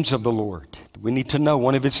names of the Lord. We need to know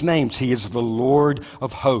one of His names. He is the Lord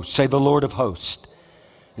of hosts. Say the Lord of hosts.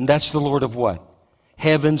 And that's the Lord of what?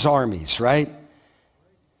 Heaven's armies, right?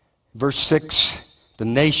 Verse 6, the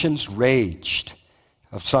nations raged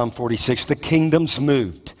of Psalm 46. The kingdoms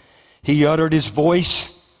moved. He uttered His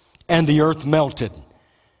voice and the earth melted.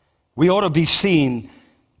 We ought to be seeing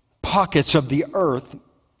pockets of the earth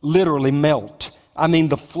literally melt. I mean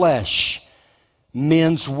the flesh,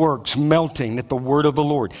 men's works melting at the word of the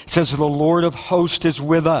Lord. It says the Lord of hosts is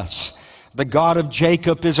with us. The God of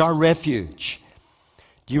Jacob is our refuge.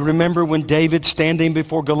 Do you remember when David standing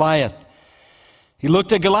before Goliath, he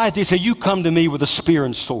looked at Goliath, he said, you come to me with a spear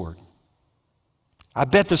and sword. I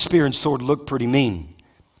bet the spear and sword looked pretty mean.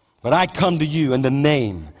 But I come to you in the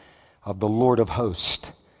name of the Lord of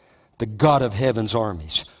hosts, the God of heaven's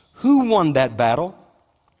armies. Who won that battle?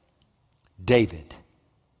 David.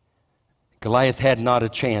 Goliath had not a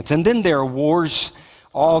chance. And then there are wars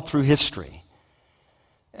all through history.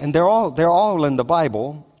 And they're all in the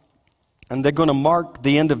Bible. And they're going to mark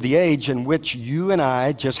the end of the age in which you and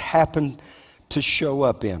I just happen to show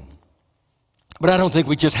up in. But I don't think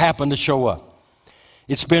we just happen to show up.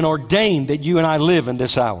 It's been ordained that you and I live in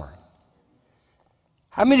this hour.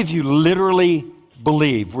 How many of you literally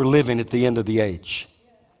believe we're living at the end of the age?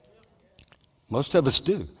 Most of us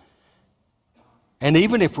do. And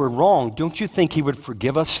even if we're wrong, don't you think He would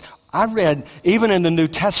forgive us? I read, even in the New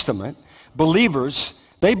Testament, believers,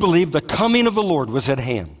 they believed the coming of the Lord was at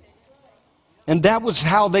hand. And that was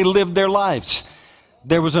how they lived their lives.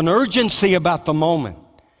 There was an urgency about the moment.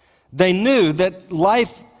 They knew that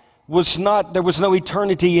life was not, there was no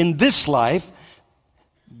eternity in this life.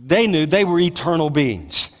 They knew they were eternal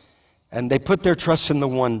beings. And they put their trust in the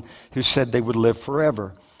one who said they would live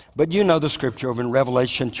forever. But you know the scripture over in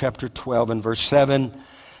Revelation chapter 12 and verse 7.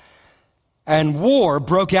 And war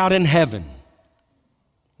broke out in heaven.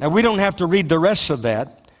 Now we don't have to read the rest of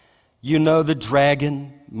that. You know the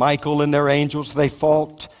dragon, Michael and their angels, they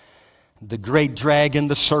fought. The great dragon,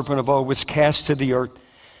 the serpent of old, was cast to the earth.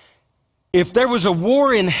 If there was a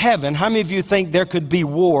war in heaven, how many of you think there could be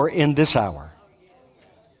war in this hour?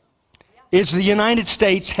 Is the United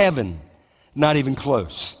States heaven? Not even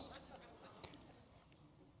close.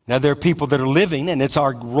 Now, there are people that are living, and it's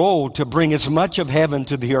our role to bring as much of heaven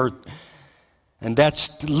to the earth. And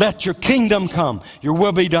that's, let your kingdom come. Your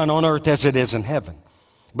will be done on earth as it is in heaven.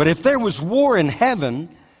 But if there was war in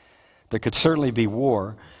heaven, there could certainly be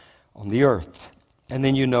war on the earth. And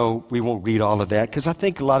then we won't read all of that because I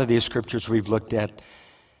think a lot of these scriptures we've looked at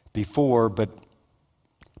before, but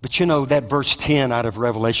that verse 10 out of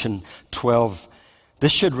Revelation 12,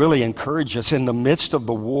 this should really encourage us. In the midst of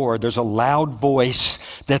the war, there's a loud voice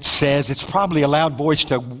that says, it's probably a loud voice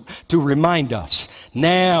to remind us,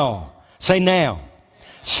 now, say now,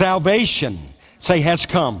 salvation, say has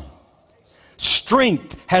come,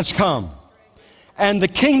 strength has come, and the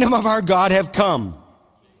kingdom of our God have come,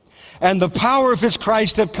 and the power of His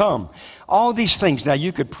Christ have come. All these things. Now,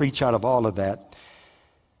 you could preach out of all of that.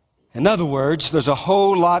 In other words, there's a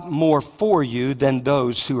whole lot more for you than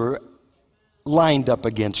those who are lined up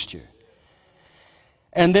against you.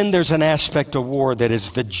 And then there's an aspect of war that is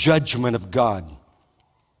the judgment of God.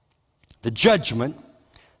 The judgment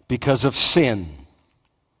because of sin.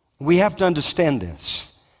 We have to understand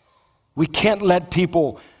this. We can't let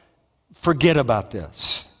people forget about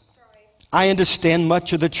this. I understand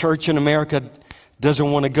much of the church in America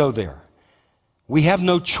doesn't want to go there. We have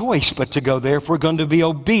no choice but to go there if we're going to be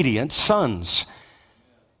obedient sons.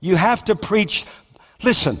 You have to preach.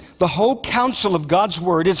 Listen, the whole counsel of God's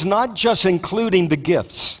Word is not just including the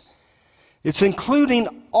gifts. It's including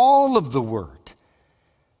all of the Word.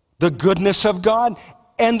 The goodness of God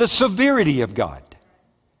and the severity of God.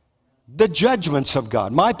 The judgments of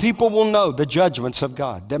God. My people will know the judgments of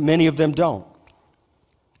God, that many of them don't.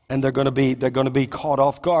 And they're going to be caught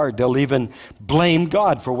off guard. They'll even blame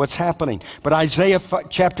God for what's happening. But Isaiah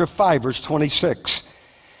chapter 5, verse 26.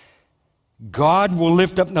 God will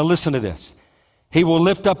lift up, now listen to this. He will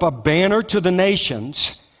lift up a banner to the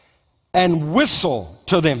nations and whistle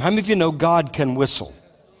to them. How many of you know God can whistle?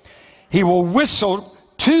 He will whistle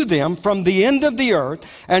to them from the end of the earth,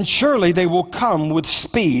 and surely they will come with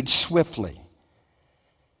speed swiftly.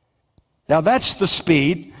 Now that's the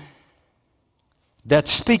speed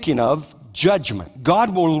that's speaking of judgment.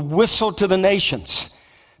 God will whistle to the nations.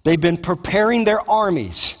 They've been preparing their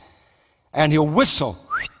armies, and He'll whistle,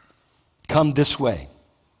 come this way,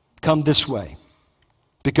 come this way.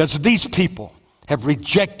 Because these people have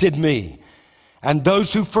rejected me. And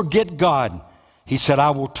those who forget God, He said,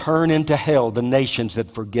 I will turn into hell the nations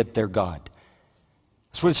that forget their God.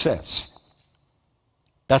 That's what it says.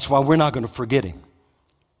 That's why we're not going to forget Him.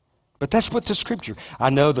 But that's what the Scripture. I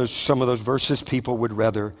know there's some of those verses people would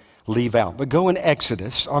rather leave out. But go in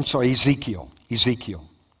Ezekiel.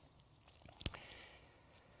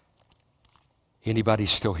 Anybody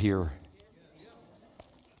still here?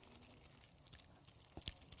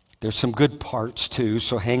 There's some good parts too,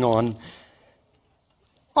 so hang on.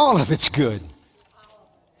 All of it's good.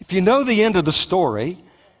 If you know the end of the story,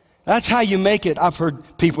 that's how you make it. I've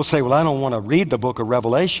heard people say, well, I don't want to read the book of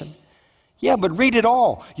Revelation. Yeah, but read it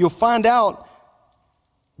all. You'll find out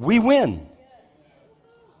we win.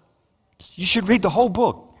 You should read the whole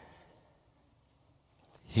book.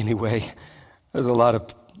 Anyway, there's a lot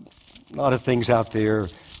of things out there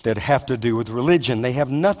that have to do with religion. They have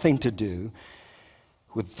nothing to do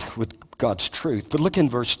with God's truth. But look in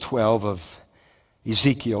verse 12 of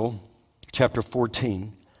Ezekiel chapter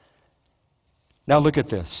 14. Now look at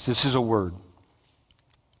this. This is a word.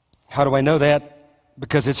 How do I know that?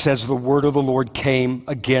 Because it says, the word of the Lord came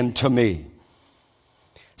again to me,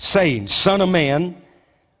 saying, Son of man,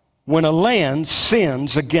 when a land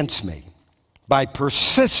sins against me by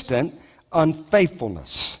persistent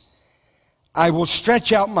unfaithfulness, I will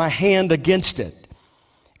stretch out my hand against it,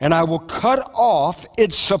 and I will cut off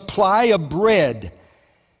its supply of bread,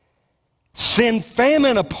 send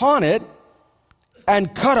famine upon it,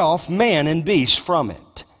 and cut off man and beast from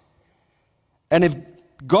it. And if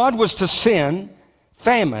God was to send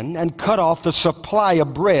famine and cut off the supply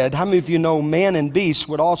of bread, how many of you know man and beast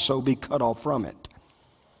would also be cut off from it?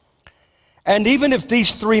 And even if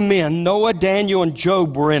these three men, Noah, Daniel, and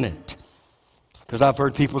Job, were in it, because I've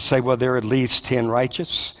heard people say, well, there are at least 10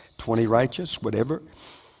 righteous, 20 righteous, whatever.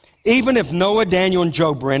 Even if Noah, Daniel, and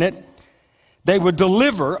Job were in it, they would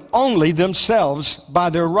deliver only themselves by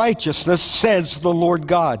their righteousness, says the Lord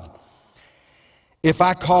God. If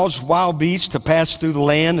I cause wild beasts to pass through the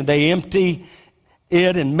land, and they empty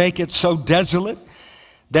it and make it so desolate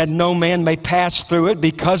that no man may pass through it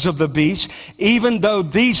because of the beast, even though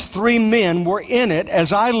these three men were in it,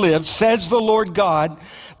 as I live, says the Lord God,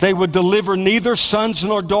 they would deliver neither sons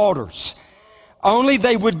nor daughters. Only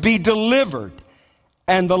they would be delivered,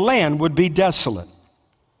 and the land would be desolate.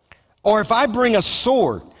 Or if I bring a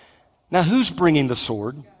sword, now who's bringing the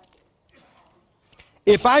sword?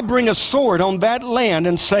 If I bring a sword on that land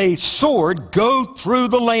and say, sword, go through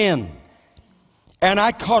the land, And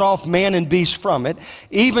I cut off man and beast from it,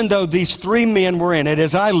 even though these 3 men were in it.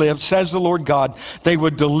 As I live, says the Lord God, they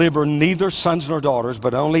would deliver neither sons nor daughters,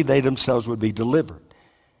 but only they themselves would be delivered.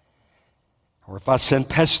 Or if I send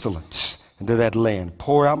pestilence into that land,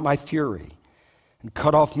 pour out my fury, and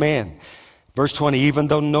cut off man. Verse 20, even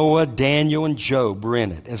though Noah, Daniel, and Job were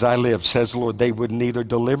in it, as I live, says the Lord, they would neither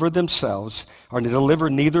deliver themselves, or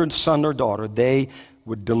deliver neither son nor daughter, they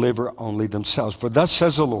would deliver only themselves. For thus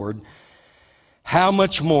says the Lord, how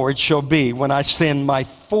much more it shall be when I send my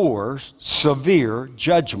 4 severe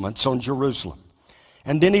judgments on Jerusalem.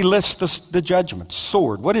 And then he lists the judgments.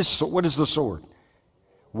 Sword. What is the sword?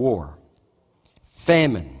 War.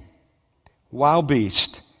 Famine. Wild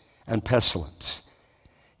beast. And pestilence.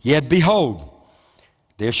 Yet behold,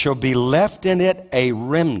 there shall be left in it a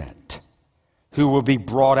remnant who will be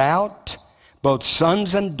brought out, both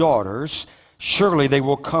sons and daughters. Surely they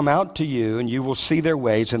will come out to you, and you will see their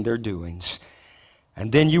ways and their doings.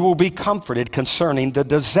 And then you will be comforted concerning the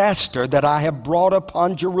disaster that I have brought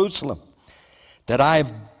upon Jerusalem, that I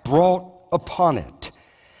have brought upon it.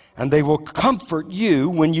 And they will comfort you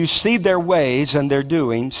when you see their ways and their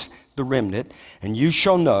doings, the remnant, and you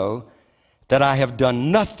shall know that I have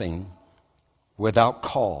done nothing without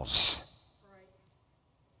cause.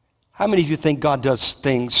 How many of you think God does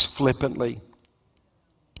things flippantly?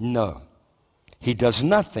 No. He does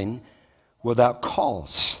nothing without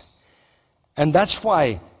cause. And that's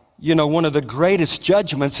why, one of the greatest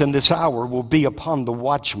judgments in this hour will be upon the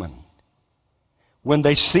watchmen. When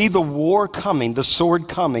they see the war coming, the sword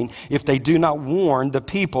coming, if they do not warn the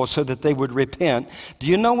people so that they would repent, do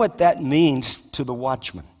you know what that means to the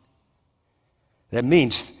watchmen? That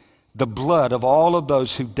means the blood of all of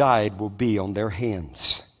those who died will be on their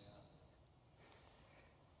hands.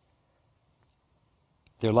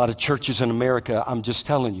 There are a lot of churches in America, I'm just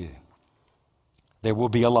telling you, there will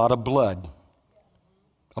be a lot of blood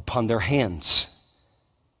upon their hands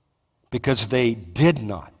because they did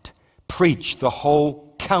not preach the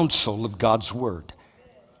whole counsel of God's Word.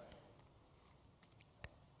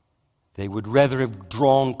 They would rather have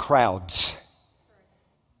drawn crowds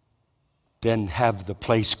than have the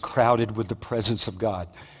place crowded with the presence of God.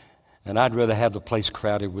 And I'd rather have the place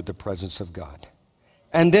crowded with the presence of God.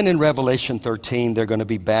 And then in Revelation 13, there are going to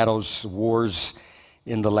be battles, wars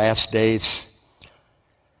in the last days.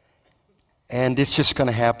 And it's just going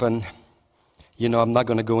to happen. I'm not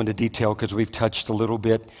going to go into detail because we've touched a little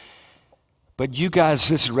bit. But you guys,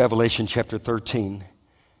 this is Revelation chapter 13.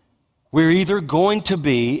 We're either going to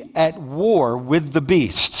be at war with the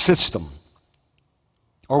beast system,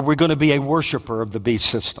 or we're going to be a worshiper of the beast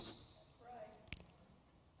system.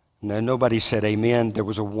 No, nobody said amen. There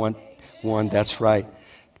was a one, that's right.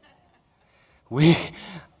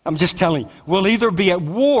 I'm just telling you, we'll either be at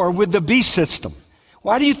war with the beast system.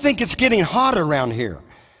 Why do you think it's getting hot around here?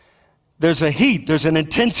 There's a heat, there's an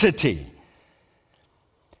intensity.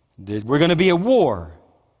 We're going to be at war,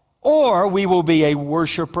 or we will be a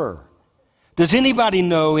worshiper. Does anybody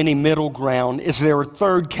know any middle ground? Is there a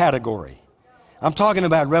third category? I'm talking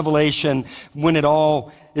about Revelation when it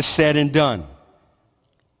all is said and done.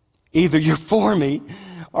 Either you're for me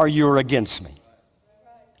or you're against me.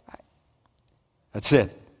 That's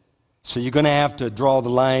it. So you're going to have to draw the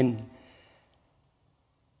line.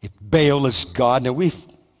 If Baal is God, now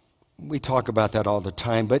we talk about that all the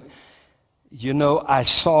time, but I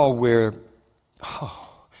saw where,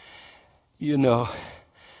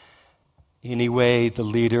 anyway, the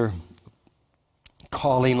leader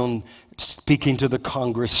speaking to the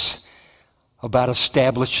Congress about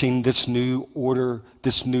establishing this new order,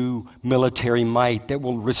 this new military might that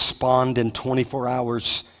will respond in 24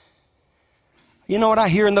 hours. You know what I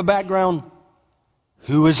hear in the background?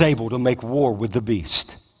 Who is able to make war with the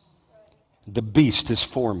beast? The beast is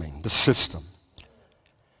forming the system.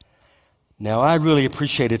 Now, I really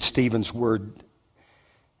appreciated Stephen's word.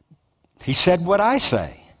 He said what I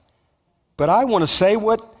say. But I want to say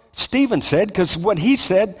what Stephen said, because what he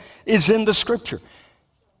said is in the Scripture.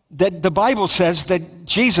 That the Bible says that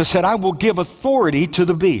Jesus said, I will give authority to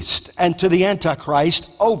the beast and to the Antichrist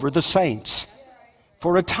over the saints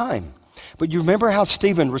for a time. But you remember how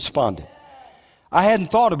Stephen responded? I hadn't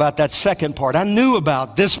thought about that second part. I knew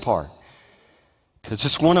about this part, because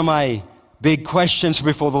it's one of my big questions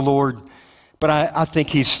before the Lord. But I think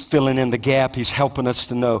he's filling in the gap. He's helping us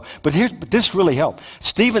to know. But this really helped.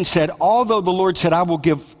 Stephen said, although the Lord said, I will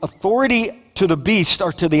give authority to the beast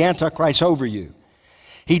or to the Antichrist over you,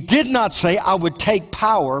 he did not say, I would take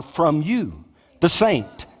power from you, the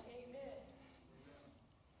saint.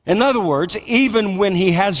 In other words, even when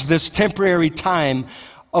he has this temporary time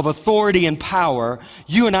of authority and power,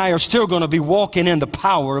 you and I are still going to be walking in the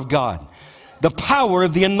power of God. the power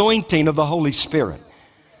of the anointing of the Holy Spirit,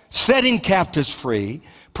 setting captives free,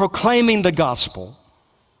 proclaiming the gospel.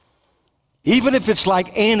 Even if it's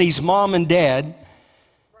like Annie's mom and dad,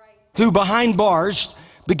 who behind bars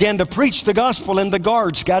began to preach the gospel and the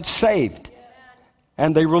guards got saved.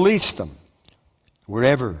 And they released them.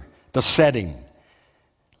 Wherever the setting,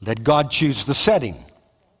 let God choose the setting.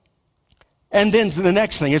 And then the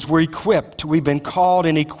next thing is we're equipped. We've been called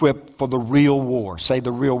and equipped for the real war. Say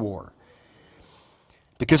the real war.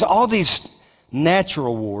 Because all these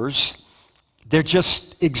natural wars, they're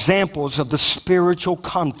just examples of the spiritual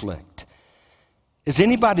conflict. Has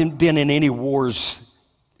anybody been in any wars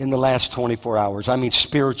in the last 24 hours? I mean,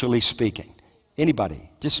 spiritually speaking. Anybody?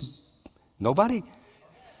 Just nobody?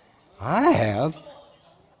 I have.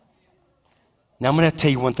 Now, I'm going to tell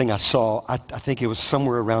you one thing I saw. I think it was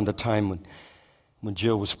somewhere around the time when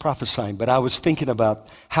Jill was prophesying, but I was thinking about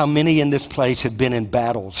how many in this place had been in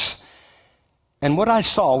battles. And what I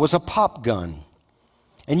saw was a pop gun.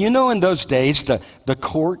 And you know, in those days, the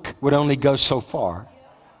cork would only go so far.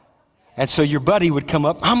 And so your buddy would come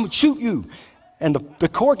up, I'm going to shoot you. And the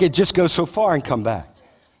cork would just go so far and come back.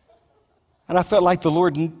 And I felt like the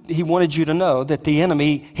Lord, He wanted you to know that the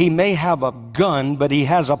enemy, he may have a gun, but he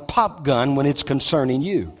has a pop gun when it's concerning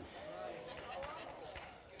you.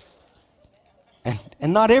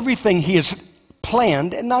 And not everything he has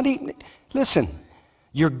planned, and not even, listen,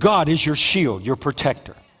 your God is your shield, your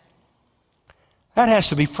protector. That has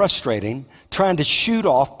to be frustrating, trying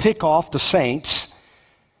to pick off the saints,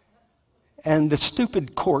 and the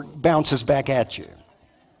stupid cork bounces back at you.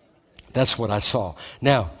 That's what I saw.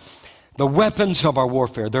 Now, the weapons of our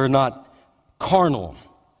warfare, they're not carnal,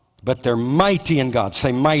 but they're mighty in God.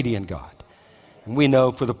 Say mighty in God. And we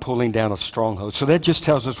know for the pulling down of strongholds. So that just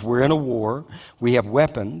tells us we're in a war. We have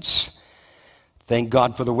weapons. Thank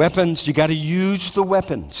God for the weapons. You got to use the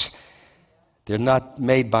weapons. They're not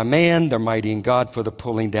made by man. They're mighty in God for the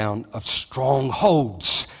pulling down of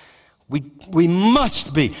strongholds. We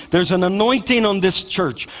must be. There's an anointing on this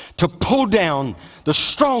church to pull down the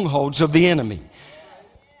strongholds of the enemy.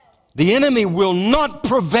 The enemy will not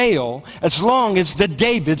prevail as long as the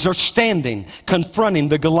Davids are standing confronting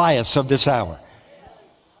the Goliaths of this hour.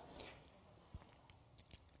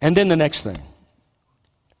 And then the next thing.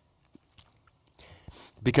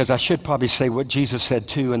 Because I should probably say what Jesus said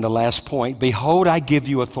too in the last point. Behold, I give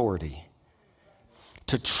you authority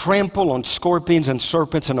to trample on scorpions and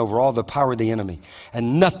serpents and over all the power of the enemy.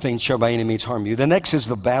 And nothing shall by any means harm you. The next is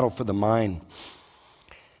the battle for the mind.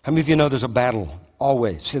 How many of you know there's a battle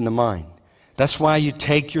always in the mind? That's why you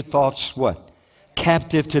take your thoughts, what?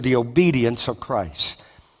 Captive to the obedience of Christ.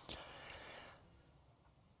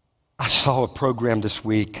 I saw a program this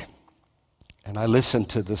week, and I listened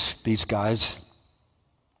to these guys,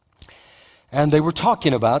 and they were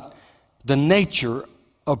talking about the nature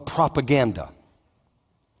of propaganda.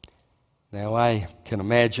 Now, I can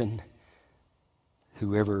imagine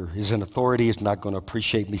whoever is in authority is not going to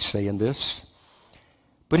appreciate me saying this.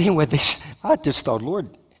 But anyway, I just thought,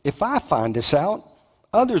 Lord, if I find this out,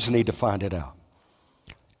 others need to find it out.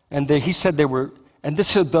 And he said and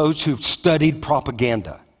this are those who've studied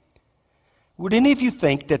propaganda. Would any of you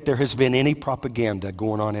think that there has been any propaganda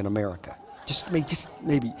going on in America?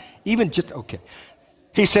 Okay.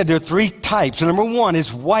 He said there are three types. Number one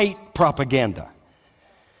is white propaganda.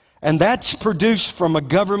 And that's produced from a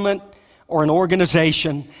government or an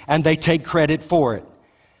organization, and they take credit for it.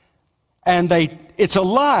 And it's a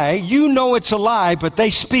lie. You know it's a lie, but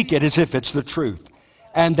they speak it as if it's the truth.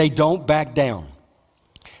 And they don't back down.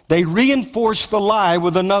 They reinforce the lie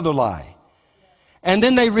with another lie. And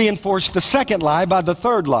then they reinforce the second lie by the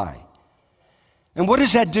third lie. And what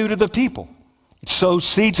does that do to the people? It sows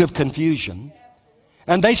seeds of confusion.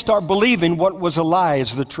 And they start believing what was a lie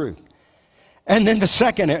is the truth. And then the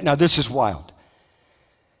second, now this is wild.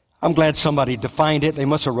 I'm glad somebody defined it. They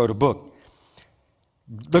must have wrote a book.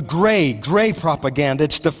 The gray propaganda,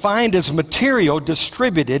 it's defined as material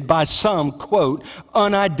distributed by some, quote,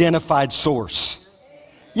 unidentified source.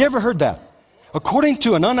 You ever heard that? According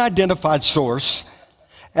to an unidentified source,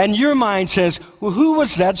 and your mind says, well, who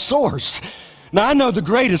was that source? Now, I know the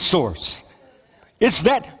greatest source. It's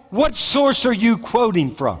that, what source are you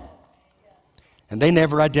quoting from? And they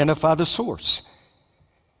never identify the source.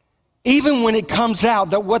 Even when it comes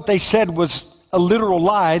out that what they said was a literal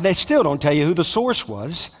lie, they still don't tell you who the source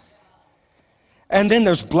was. And then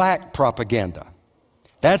there's black propaganda.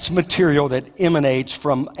 That's material that emanates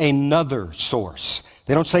from another source.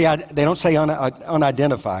 They don't say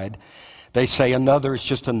unidentified. They say another is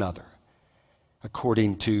just another.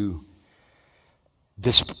 According to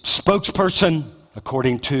this spokesperson,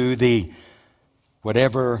 according to the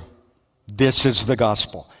This is the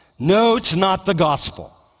gospel. No, it's not the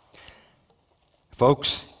gospel.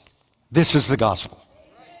 Folks, this is the gospel.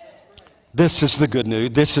 This is the good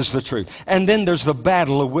news. This is the truth. And then there's the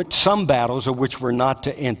battle of which, some battles of which we're not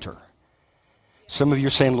to enter. Some of you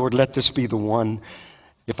are saying, Lord, let this be the one.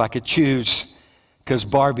 If I could choose, because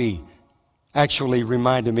Barbie actually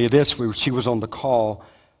reminded me of this. She was on the call.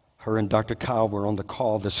 Her and Dr. Kyle were on the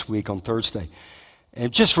call this week on Thursday.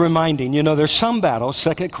 And just reminding, there's some battles.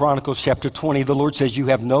 2 Chronicles chapter 20, the Lord says you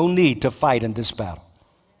have no need to fight in this battle.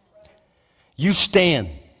 You stand.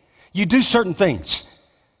 You do certain things.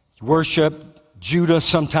 Worship. Judah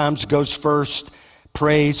sometimes goes first.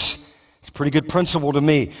 Praise. It's a pretty good principle to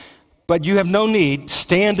me. But you have no need.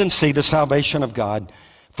 Stand and see the salvation of God,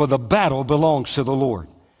 for the battle belongs to the Lord.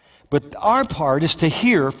 But our part is to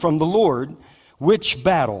hear from the Lord which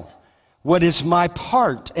battle. What is my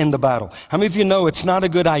part in the battle? How many of you know it's not a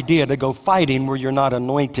good idea to go fighting where you're not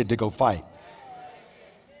anointed to go fight?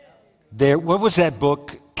 What was that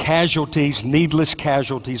book? Casualties, Needless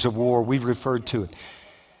Casualties of War. We referred to it.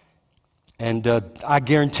 And I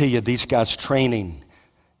guarantee you these guys training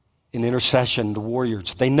in intercession, the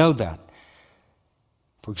warriors, they know that.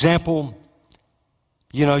 For example,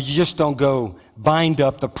 you just don't go bind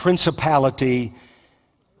up the principality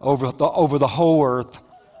over the whole earth.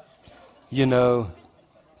 You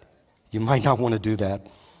might not want to do that.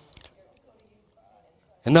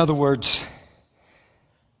 In other words,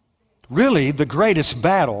 really the greatest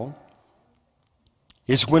battle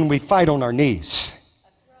is when we fight on our knees.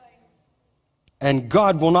 And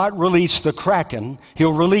God will not release the Kraken.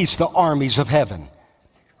 He'll release the armies of heaven.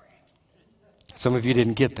 Some of you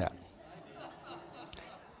didn't get that.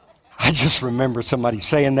 I just remember somebody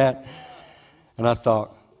saying that, and I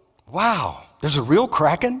thought, wow, there's a real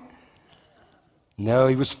Kraken? No,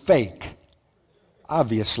 he was fake,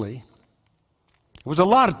 obviously. There was a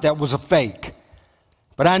lot that was a fake,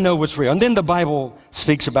 but I know what's real. And then the Bible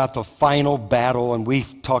speaks about the final battle, and we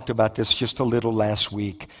talked about this just a little last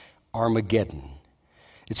week, Armageddon.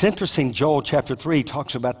 It's interesting, Joel chapter 3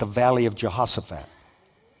 talks about the valley of Jehoshaphat,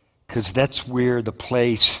 because that's where the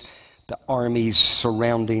place, the armies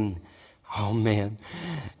surrounding,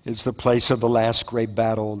 it's the place of the last great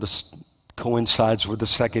battle. This coincides with the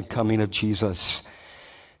second coming of Jesus.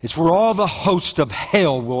 It's where all the host of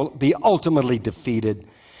hell will be ultimately defeated.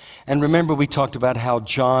 And remember, we talked about how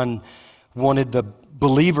John wanted the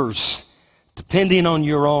believers, depending on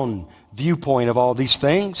your own viewpoint of all these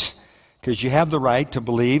things, because you have the right to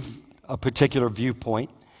believe a particular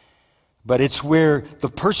viewpoint, but it's where the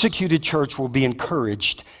persecuted church will be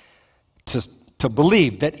encouraged to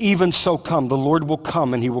believe that even so come, the Lord will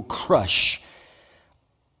come and he will crush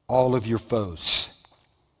all of your foes.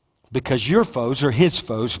 Because your foes are his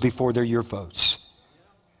foes before they're your foes.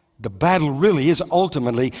 The battle really is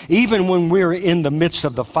ultimately, even when we're in the midst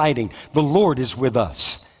of the fighting, the Lord is with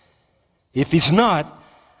us. If he's not,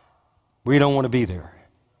 we don't want to be there.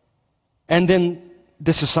 And then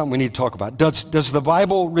this is something we need to talk about. Does the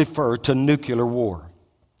Bible refer to nuclear war?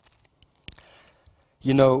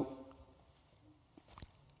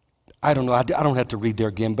 I don't know. I don't have to read there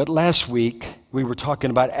again. But last week, we were talking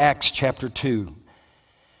about Acts chapter 2.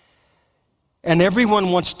 And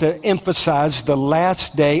everyone wants to emphasize the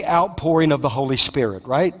last day outpouring of the Holy Spirit,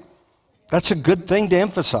 right? That's a good thing to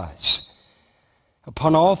emphasize.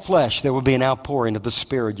 Upon all flesh, there will be an outpouring of the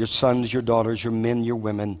Spirit. Your sons, your daughters, your men, your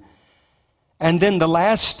women. And then the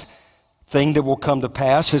last thing that will come to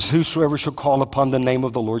pass is whosoever shall call upon the name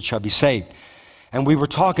of the Lord shall be saved. And we were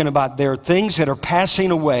talking about there are things that are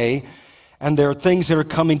passing away and there are things that are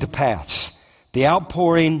coming to pass. The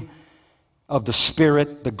outpouring of the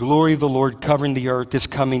Spirit, the glory of the Lord covering the earth is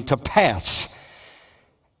coming to pass.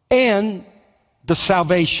 And the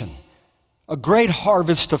salvation, a great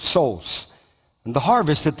harvest of souls. And the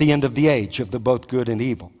harvest at the end of the age of the both good and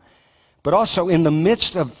evil. But also in the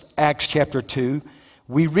midst of Acts chapter 2,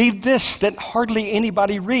 we read this that hardly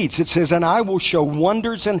anybody reads. It says, and I will show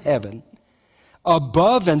wonders in heaven,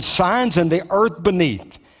 above and signs in the earth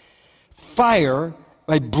beneath, fire,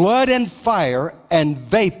 blood and fire and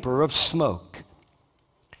vapor of smoke.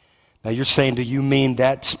 Now you're saying, do you mean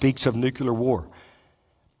that speaks of nuclear war?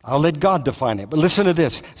 I'll let God define it. But listen to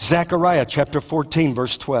this. Zechariah chapter 14,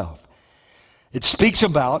 verse 12. It speaks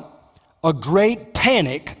about a great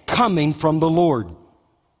panic coming from the Lord.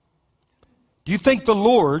 Do you think the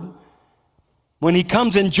Lord, when he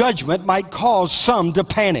comes in judgment, might cause some to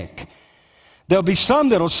panic? There'll be some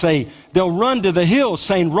that'll say, they'll run to the hills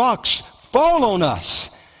saying, rocks, fall on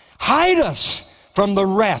us. Hide us from the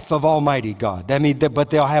wrath of Almighty God. But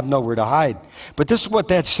they'll have nowhere to hide. But this is what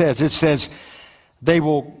that says. It says,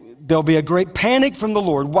 there'll be a great panic from the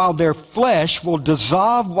Lord, while their flesh will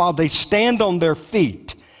dissolve while they stand on their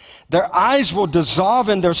feet. Their eyes will dissolve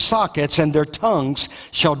in their sockets, and their tongues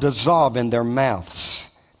shall dissolve in their mouths.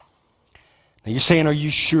 Now you're saying, are you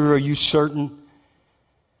sure? Are you certain?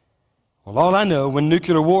 Well, all I know, when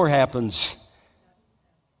nuclear war happens,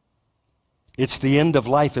 it's the end of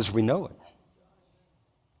life as we know it.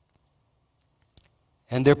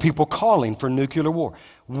 And there are people calling for nuclear war.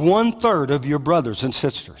 1/3 of your brothers and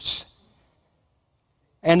sisters.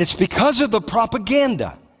 And it's because of the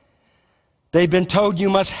propaganda. They've been told you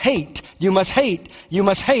must hate, you must hate, you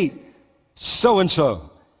must hate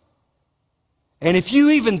so-and-so. And if you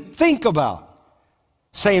even think about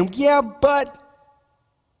saying, yeah, but,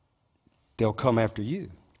 they'll come after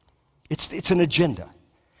you. It's an agenda.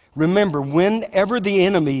 Remember, whenever the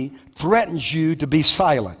enemy threatens you to be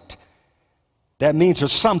silent, that means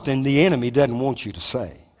there's something the enemy doesn't want you to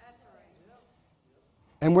say.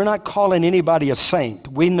 And we're not calling anybody a saint.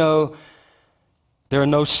 We know there are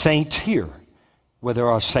no saints here. Well, there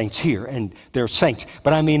are saints here, and there are saints.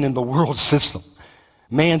 But I mean in the world system.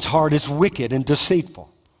 Man's heart is wicked and deceitful.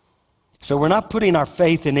 So we're not putting our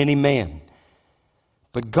faith in any man.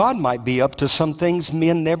 But God might be up to some things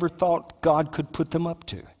men never thought God could put them up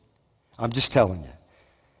to. I'm just telling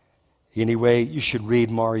you. Anyway, you should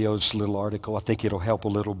read Mario's little article. I think it'll help a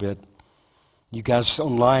little bit. You guys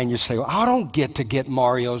online, you say, well, I don't get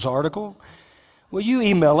Mario's article. Well, you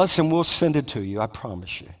email us and we'll send it to you, I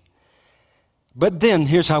promise you. But then,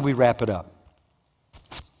 here's how we wrap it up.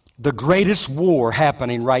 The greatest war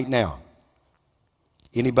happening right now.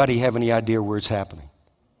 Anybody have any idea where it's happening?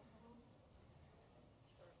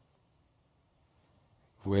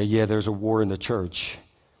 Well, yeah, there's a war in the church.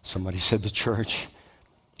 Somebody said the church.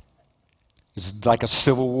 It's like a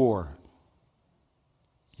civil war.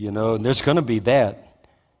 You know, and there's going to be that.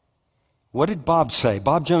 What did Bob say?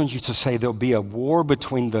 Bob Jones used to say there'll be a war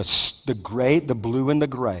between the gray, the blue and the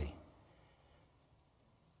gray.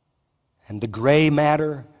 And the gray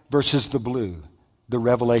matter versus the blue, the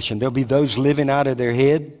revelation. There'll be those living out of their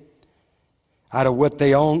head, out of what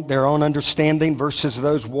they own, their own understanding, versus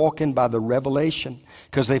those walking by the revelation,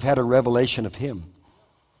 because they've had a revelation of Him.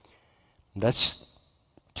 That's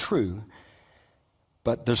true.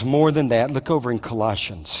 But there's more than that. Look over in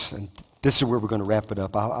Colossians. And this is where we're going to wrap it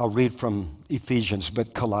up. I'll read from Ephesians,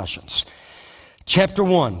 but Colossians. Chapter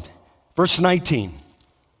 1, verse 19.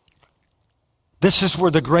 This is where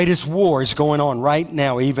the greatest war is going on right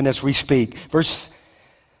now, even as we speak. Verse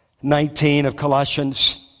 19 of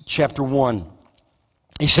Colossians chapter 1.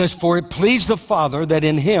 He says, for it pleased the Father that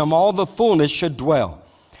in Him all the fullness should dwell,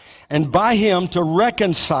 and by Him to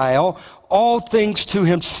reconcile all things to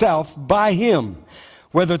Himself by Him,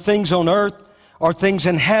 whether things on earth or things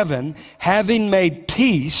in heaven, having made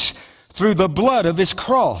peace through the blood of His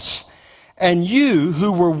cross. And you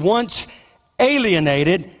who were once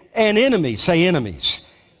alienated and enemies, say enemies,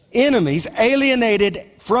 enemies, alienated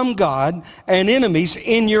from God and enemies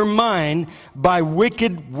in your mind by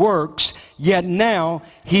wicked works, yet now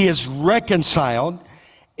He is reconciled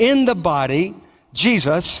in the body,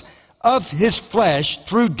 Jesus, of His flesh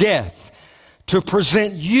through death, to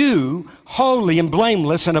present you holy and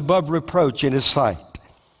blameless and above reproach in His sight.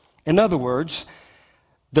 In other words,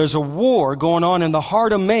 there's a war going on in the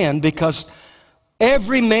heart of man, because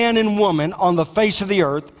every man and woman on the face of the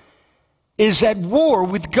earth is at war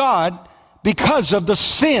with God because of the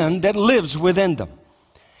sin that lives within them.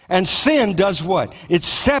 And sin does what? It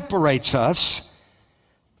separates us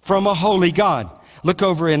from a holy God. Look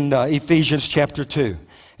over in Ephesians chapter 2,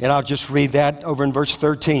 and I'll just read that over in verse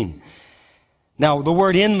 13. Now, the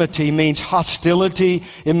word enmity means hostility.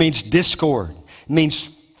 It means discord. It means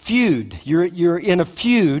feud. You're in a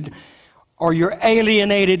feud, or you're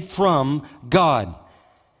alienated from God.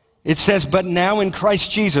 It says, but now in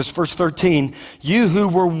Christ Jesus, verse 13, you who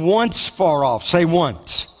were once far off, say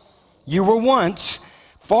once. You were once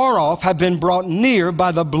far off, have been brought near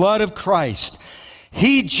by the blood of Christ.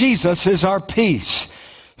 He, Jesus, is our peace,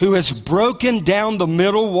 who has broken down the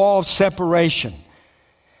middle wall of separation.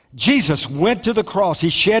 Jesus went to the cross. He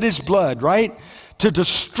shed His blood, right? To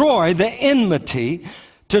destroy the enmity,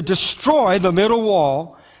 to destroy the middle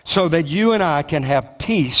wall, so that you and I can have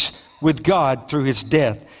peace with God through His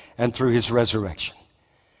death and through His resurrection.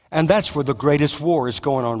 And that's where the greatest war is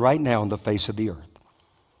going on right now on the face of the earth.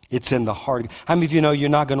 It's in the heart. How many of you know you're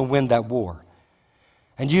not going to win that war?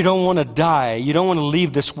 And you don't want to die. You don't want to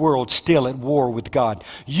leave this world still at war with God.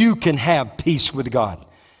 You can have peace with God.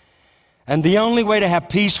 And the only way to have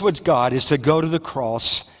peace with God is to go to the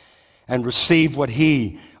cross and receive what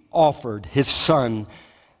He offered, His Son.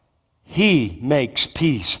 He makes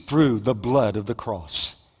peace through the blood of the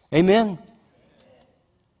cross. Amen?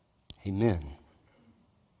 Amen.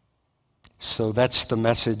 So that's the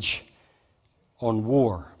message on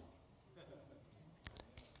war.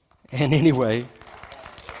 And anyway,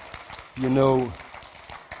 you know,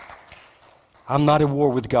 I'm not at war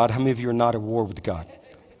with God. How many of you are not at war with God?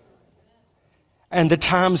 And the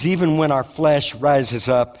times, even when our flesh rises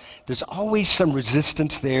up, there's always some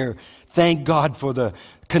resistance there. Thank God for the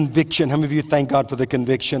conviction. How many of you thank God for the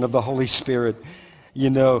conviction of the Holy Spirit? You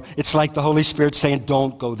know, it's like the Holy Spirit saying,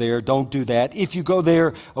 don't go there, don't do that. If you go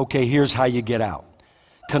there, okay, here's how you get out.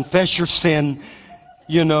 Confess your sin,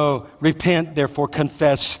 you know, repent, therefore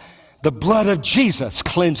confess. The blood of Jesus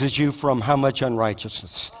cleanses you from how much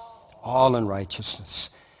unrighteousness? All unrighteousness.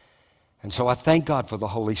 And so I thank God for the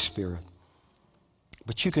Holy Spirit.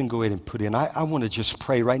 But you can go ahead and put in. I want to just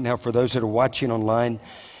pray right now for those that are watching online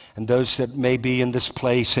and those that may be in this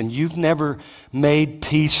place and you've never made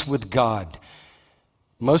peace with God.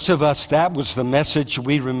 Most of us, that was the message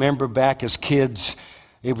we remember back as kids.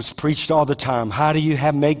 It was preached all the time. How do you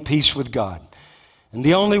make peace with God? And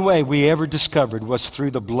the only way we ever discovered was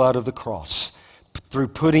through the blood of the cross, through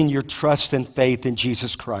putting your trust and faith in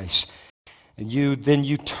Jesus Christ. And then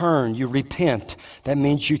you turn, you repent. That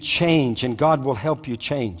means you change, and God will help you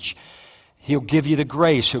change. He'll give you the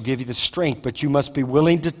grace, He'll give you the strength, but you must be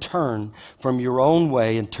willing to turn from your own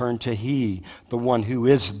way and turn to He, the one who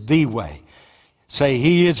is the way. Say,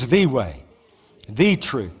 He is the way, the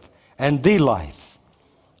truth, and the life.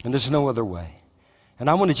 And there's no other way. And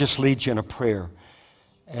I want to just lead you in a prayer.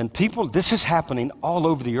 And people, this is happening all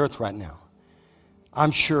over the earth right now.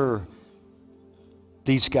 I'm sure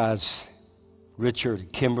these guys,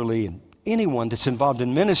 Richard, Kimberly, and anyone that's involved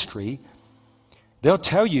in ministry, they'll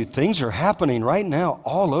tell you things are happening right now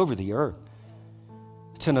all over the earth.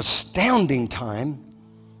 It's an astounding time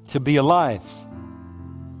to be alive.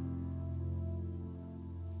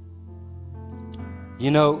 You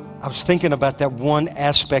know, I was thinking about that one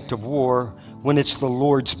aspect of war when it's the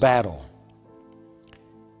Lord's battle.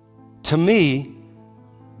 To me,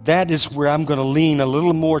 that is where I'm going to lean a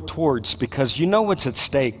little more towards, because you know what's at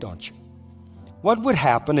stake, don't you? What would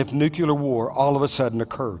happen if nuclear war all of a sudden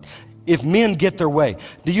occurred? If men get their way.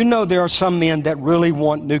 Do you know there are some men that really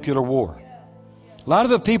want nuclear war? A lot of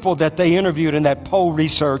the people that they interviewed in that poll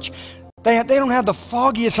research, they don't have the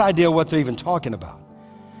foggiest idea what they're even talking about.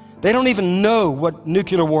 They don't even know what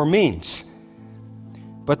nuclear war means.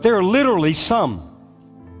 But there are literally some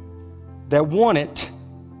that want it.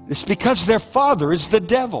 It's because their father is the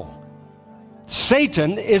devil.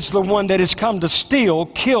 Satan is the one that has come to steal,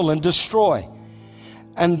 kill, and destroy.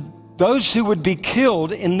 And those who would be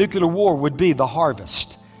killed in nuclear war would be the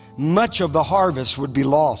harvest. Much of the harvest would be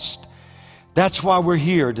lost. That's why we're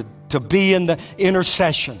here, to be in the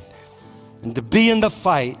intercession and to be in the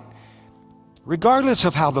fight, regardless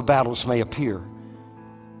of how the battles may appear,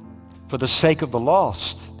 for the sake of the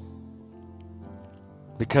lost.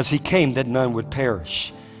 Because He came that none would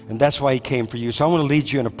perish. And that's why He came for you. So I want to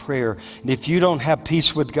lead you in a prayer. And if you don't have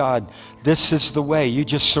peace with God, this is the way. You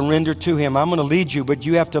just surrender to Him. I'm going to lead you, but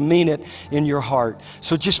you have to mean it in your heart.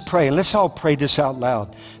 So just pray. And let's all pray this out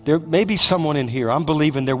loud. There may be someone in here. I'm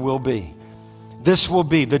believing there will be. This will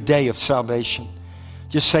be the day of salvation.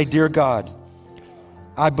 Just say, Dear God,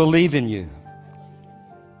 I believe in You.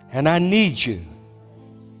 And I need You.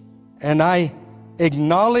 And I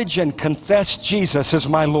acknowledge and confess Jesus as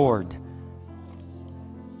my Lord.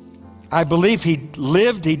 I believe He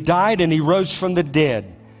lived, He died, and He rose from the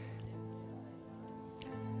dead.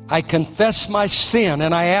 I confess my sin,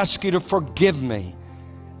 and I ask You to forgive me.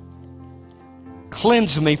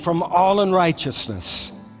 Cleanse me from all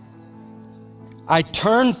unrighteousness. I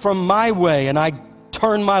turn from my way, and I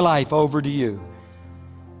turn my life over to You.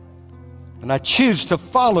 And I choose to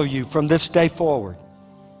follow You from this day forward.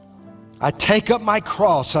 I take up my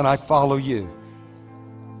cross, and I follow You.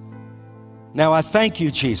 Now I thank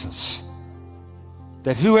You, Jesus,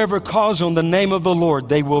 that whoever calls on the name of the Lord,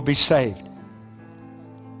 they will be saved.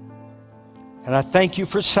 And I thank You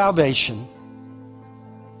for salvation.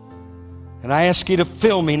 And I ask You to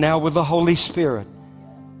fill me now with the Holy Spirit.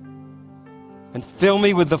 And fill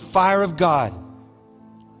me with the fire of God.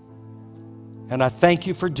 And I thank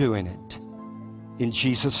You for doing it. In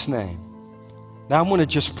Jesus' name. Now I'm going to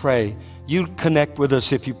just pray. You connect with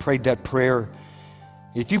us if you prayed that prayer.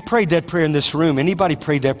 If you prayed that prayer in this room, anybody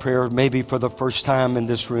prayed that prayer maybe for the first time in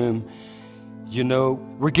this room, you know,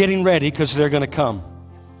 we're getting ready because they're going to come.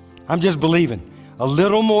 I'm just believing. A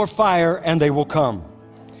little more fire and they will come.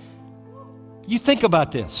 You think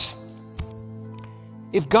about this.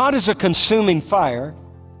 If God is a consuming fire,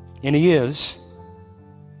 and He is,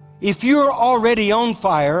 if you're already on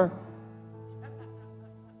fire,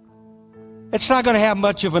 It's not going to have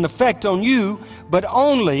much of an effect on you, but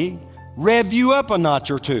only rev you up a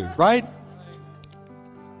notch or two, right?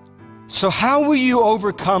 So how will you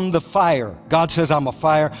overcome the fire? God says, I'm a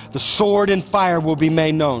fire. The sword and fire will be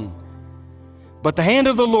made known. But the hand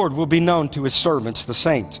of the Lord will be known to his servants, the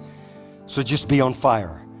saints. So just be on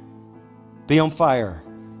fire. Be on fire.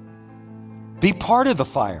 Be part of the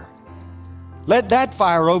fire. Let that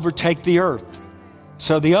fire overtake the earth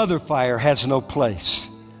so the other fire has no place.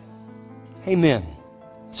 Amen.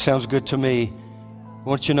 Sounds good to me. I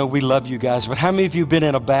want you to know we love you guys. But how many of you have been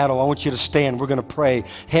in a battle? I want you to stand. We're going to pray.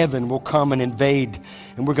 Heaven will come and invade,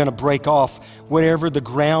 and we're going to break off whatever the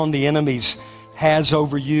ground the enemies has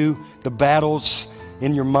over you, the battles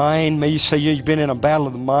in your mind. May you say you've been in a battle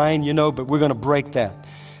of the mind, but we're going to break that.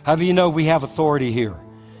 How do you know we have authority here?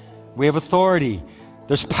 We have authority.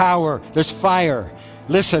 There's power. There's fire.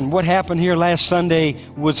 Listen, what happened here last Sunday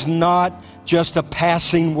was not just a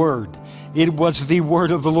passing word. It was the word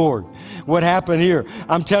of the Lord. What happened here?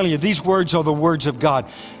 I'm telling you, these words are the words of God.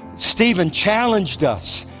 Stephen challenged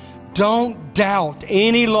us. Don't doubt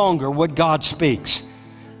any longer what God speaks.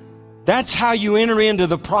 That's how you enter into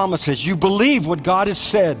the promises. You believe what God has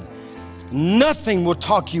said. Nothing will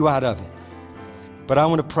talk you out of it. But I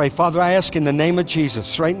want to pray. Father, I ask in the name of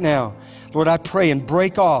Jesus right now, Lord, I pray and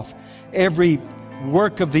break off every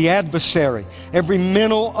work of the adversary, every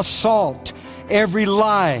mental assault, every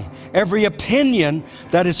lie, every opinion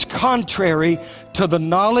that is contrary to the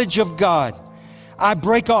knowledge of God. I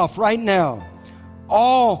break off right now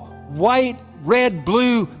all white, red,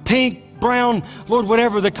 blue, pink, brown, Lord,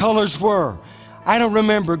 whatever the colors were. I don't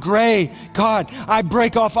remember, gray. God, I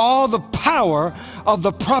break off all the power of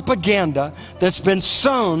the propaganda that's been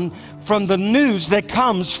sown from the news that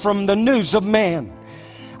comes from the news of man.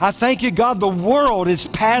 I thank you, God, the world is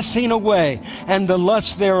passing away and the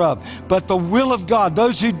lust thereof. But the will of God,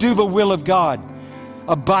 those who do the will of God,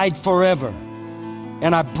 abide forever.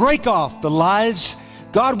 And I break off the lies.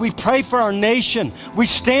 God, we pray for our nation. We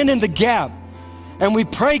stand in the gap. And we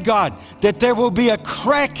pray, God, that there will be a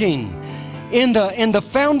cracking in the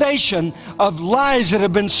foundation of lies that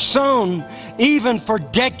have been sown even for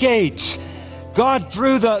decades. God,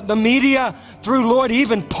 through the media, through, Lord,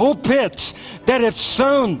 even pulpits that have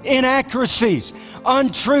sown inaccuracies,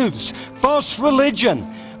 untruths, false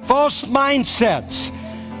religion, false mindsets,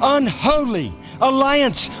 unholy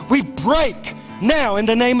alliance. We break now in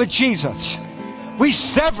the name of Jesus. We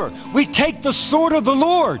sever. We take the sword of the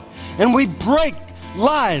Lord and we break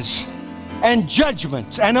lies and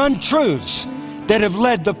judgments and untruths that have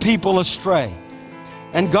led the people astray.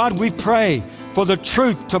 And God, we pray for the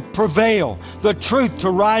truth to prevail, the truth to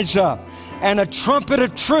rise up, and a trumpet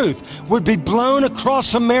of truth would be blown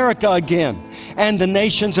across America again and the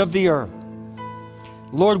nations of the earth.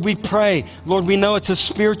 Lord, we pray. Lord, we know it's a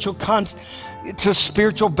spiritual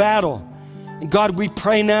battle. And God, we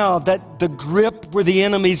pray now that the grip where the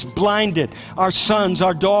enemy's blinded our sons,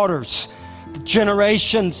 our daughters,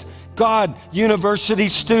 generations, God, university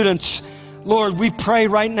students, Lord, we pray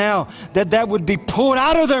right now that would be pulled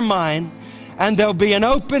out of their mind and there'll be an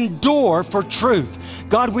open door for truth.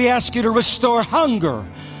 God, we ask you to restore hunger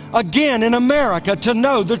again in America to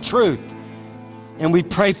know the truth. And we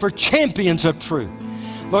pray for champions of truth.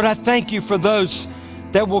 Lord, I thank you for those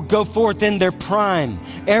that will go forth in their prime.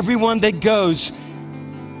 Everyone that goes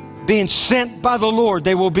being sent by the Lord,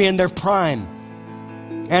 they will be in their prime.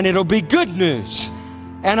 And it'll be good news.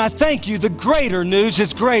 And I thank you, the greater news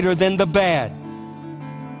is greater than the bad.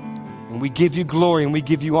 And we give you glory and we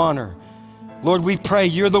give you honor. Lord, we pray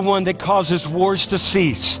you're the one that causes wars to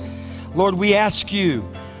cease. Lord, we ask you,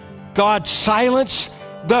 God, silence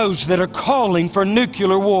those that are calling for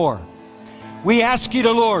nuclear war. We ask you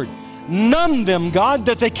to, Lord, numb them, God,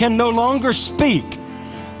 that they can no longer speak,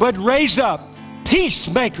 but raise up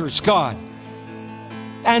peacemakers, God,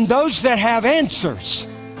 and those that have answers,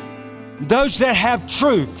 those that have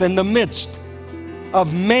truth in the midst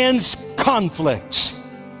of man's conflicts.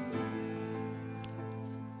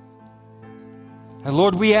 And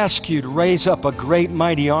Lord, we ask you to raise up a great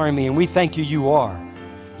mighty army, and we thank you, you are.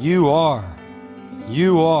 You are.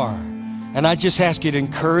 You are. And I just ask you to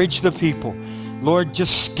encourage the people. Lord,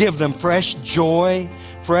 just give them fresh joy,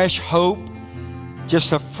 fresh hope,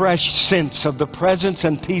 just a fresh sense of the presence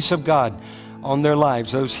and peace of God on their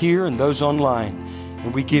lives, those here and those online.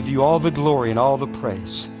 And we give you all the glory and all the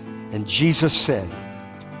praise. And Jesus said,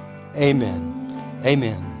 amen.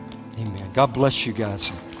 Amen. Amen. God bless you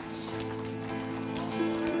guys.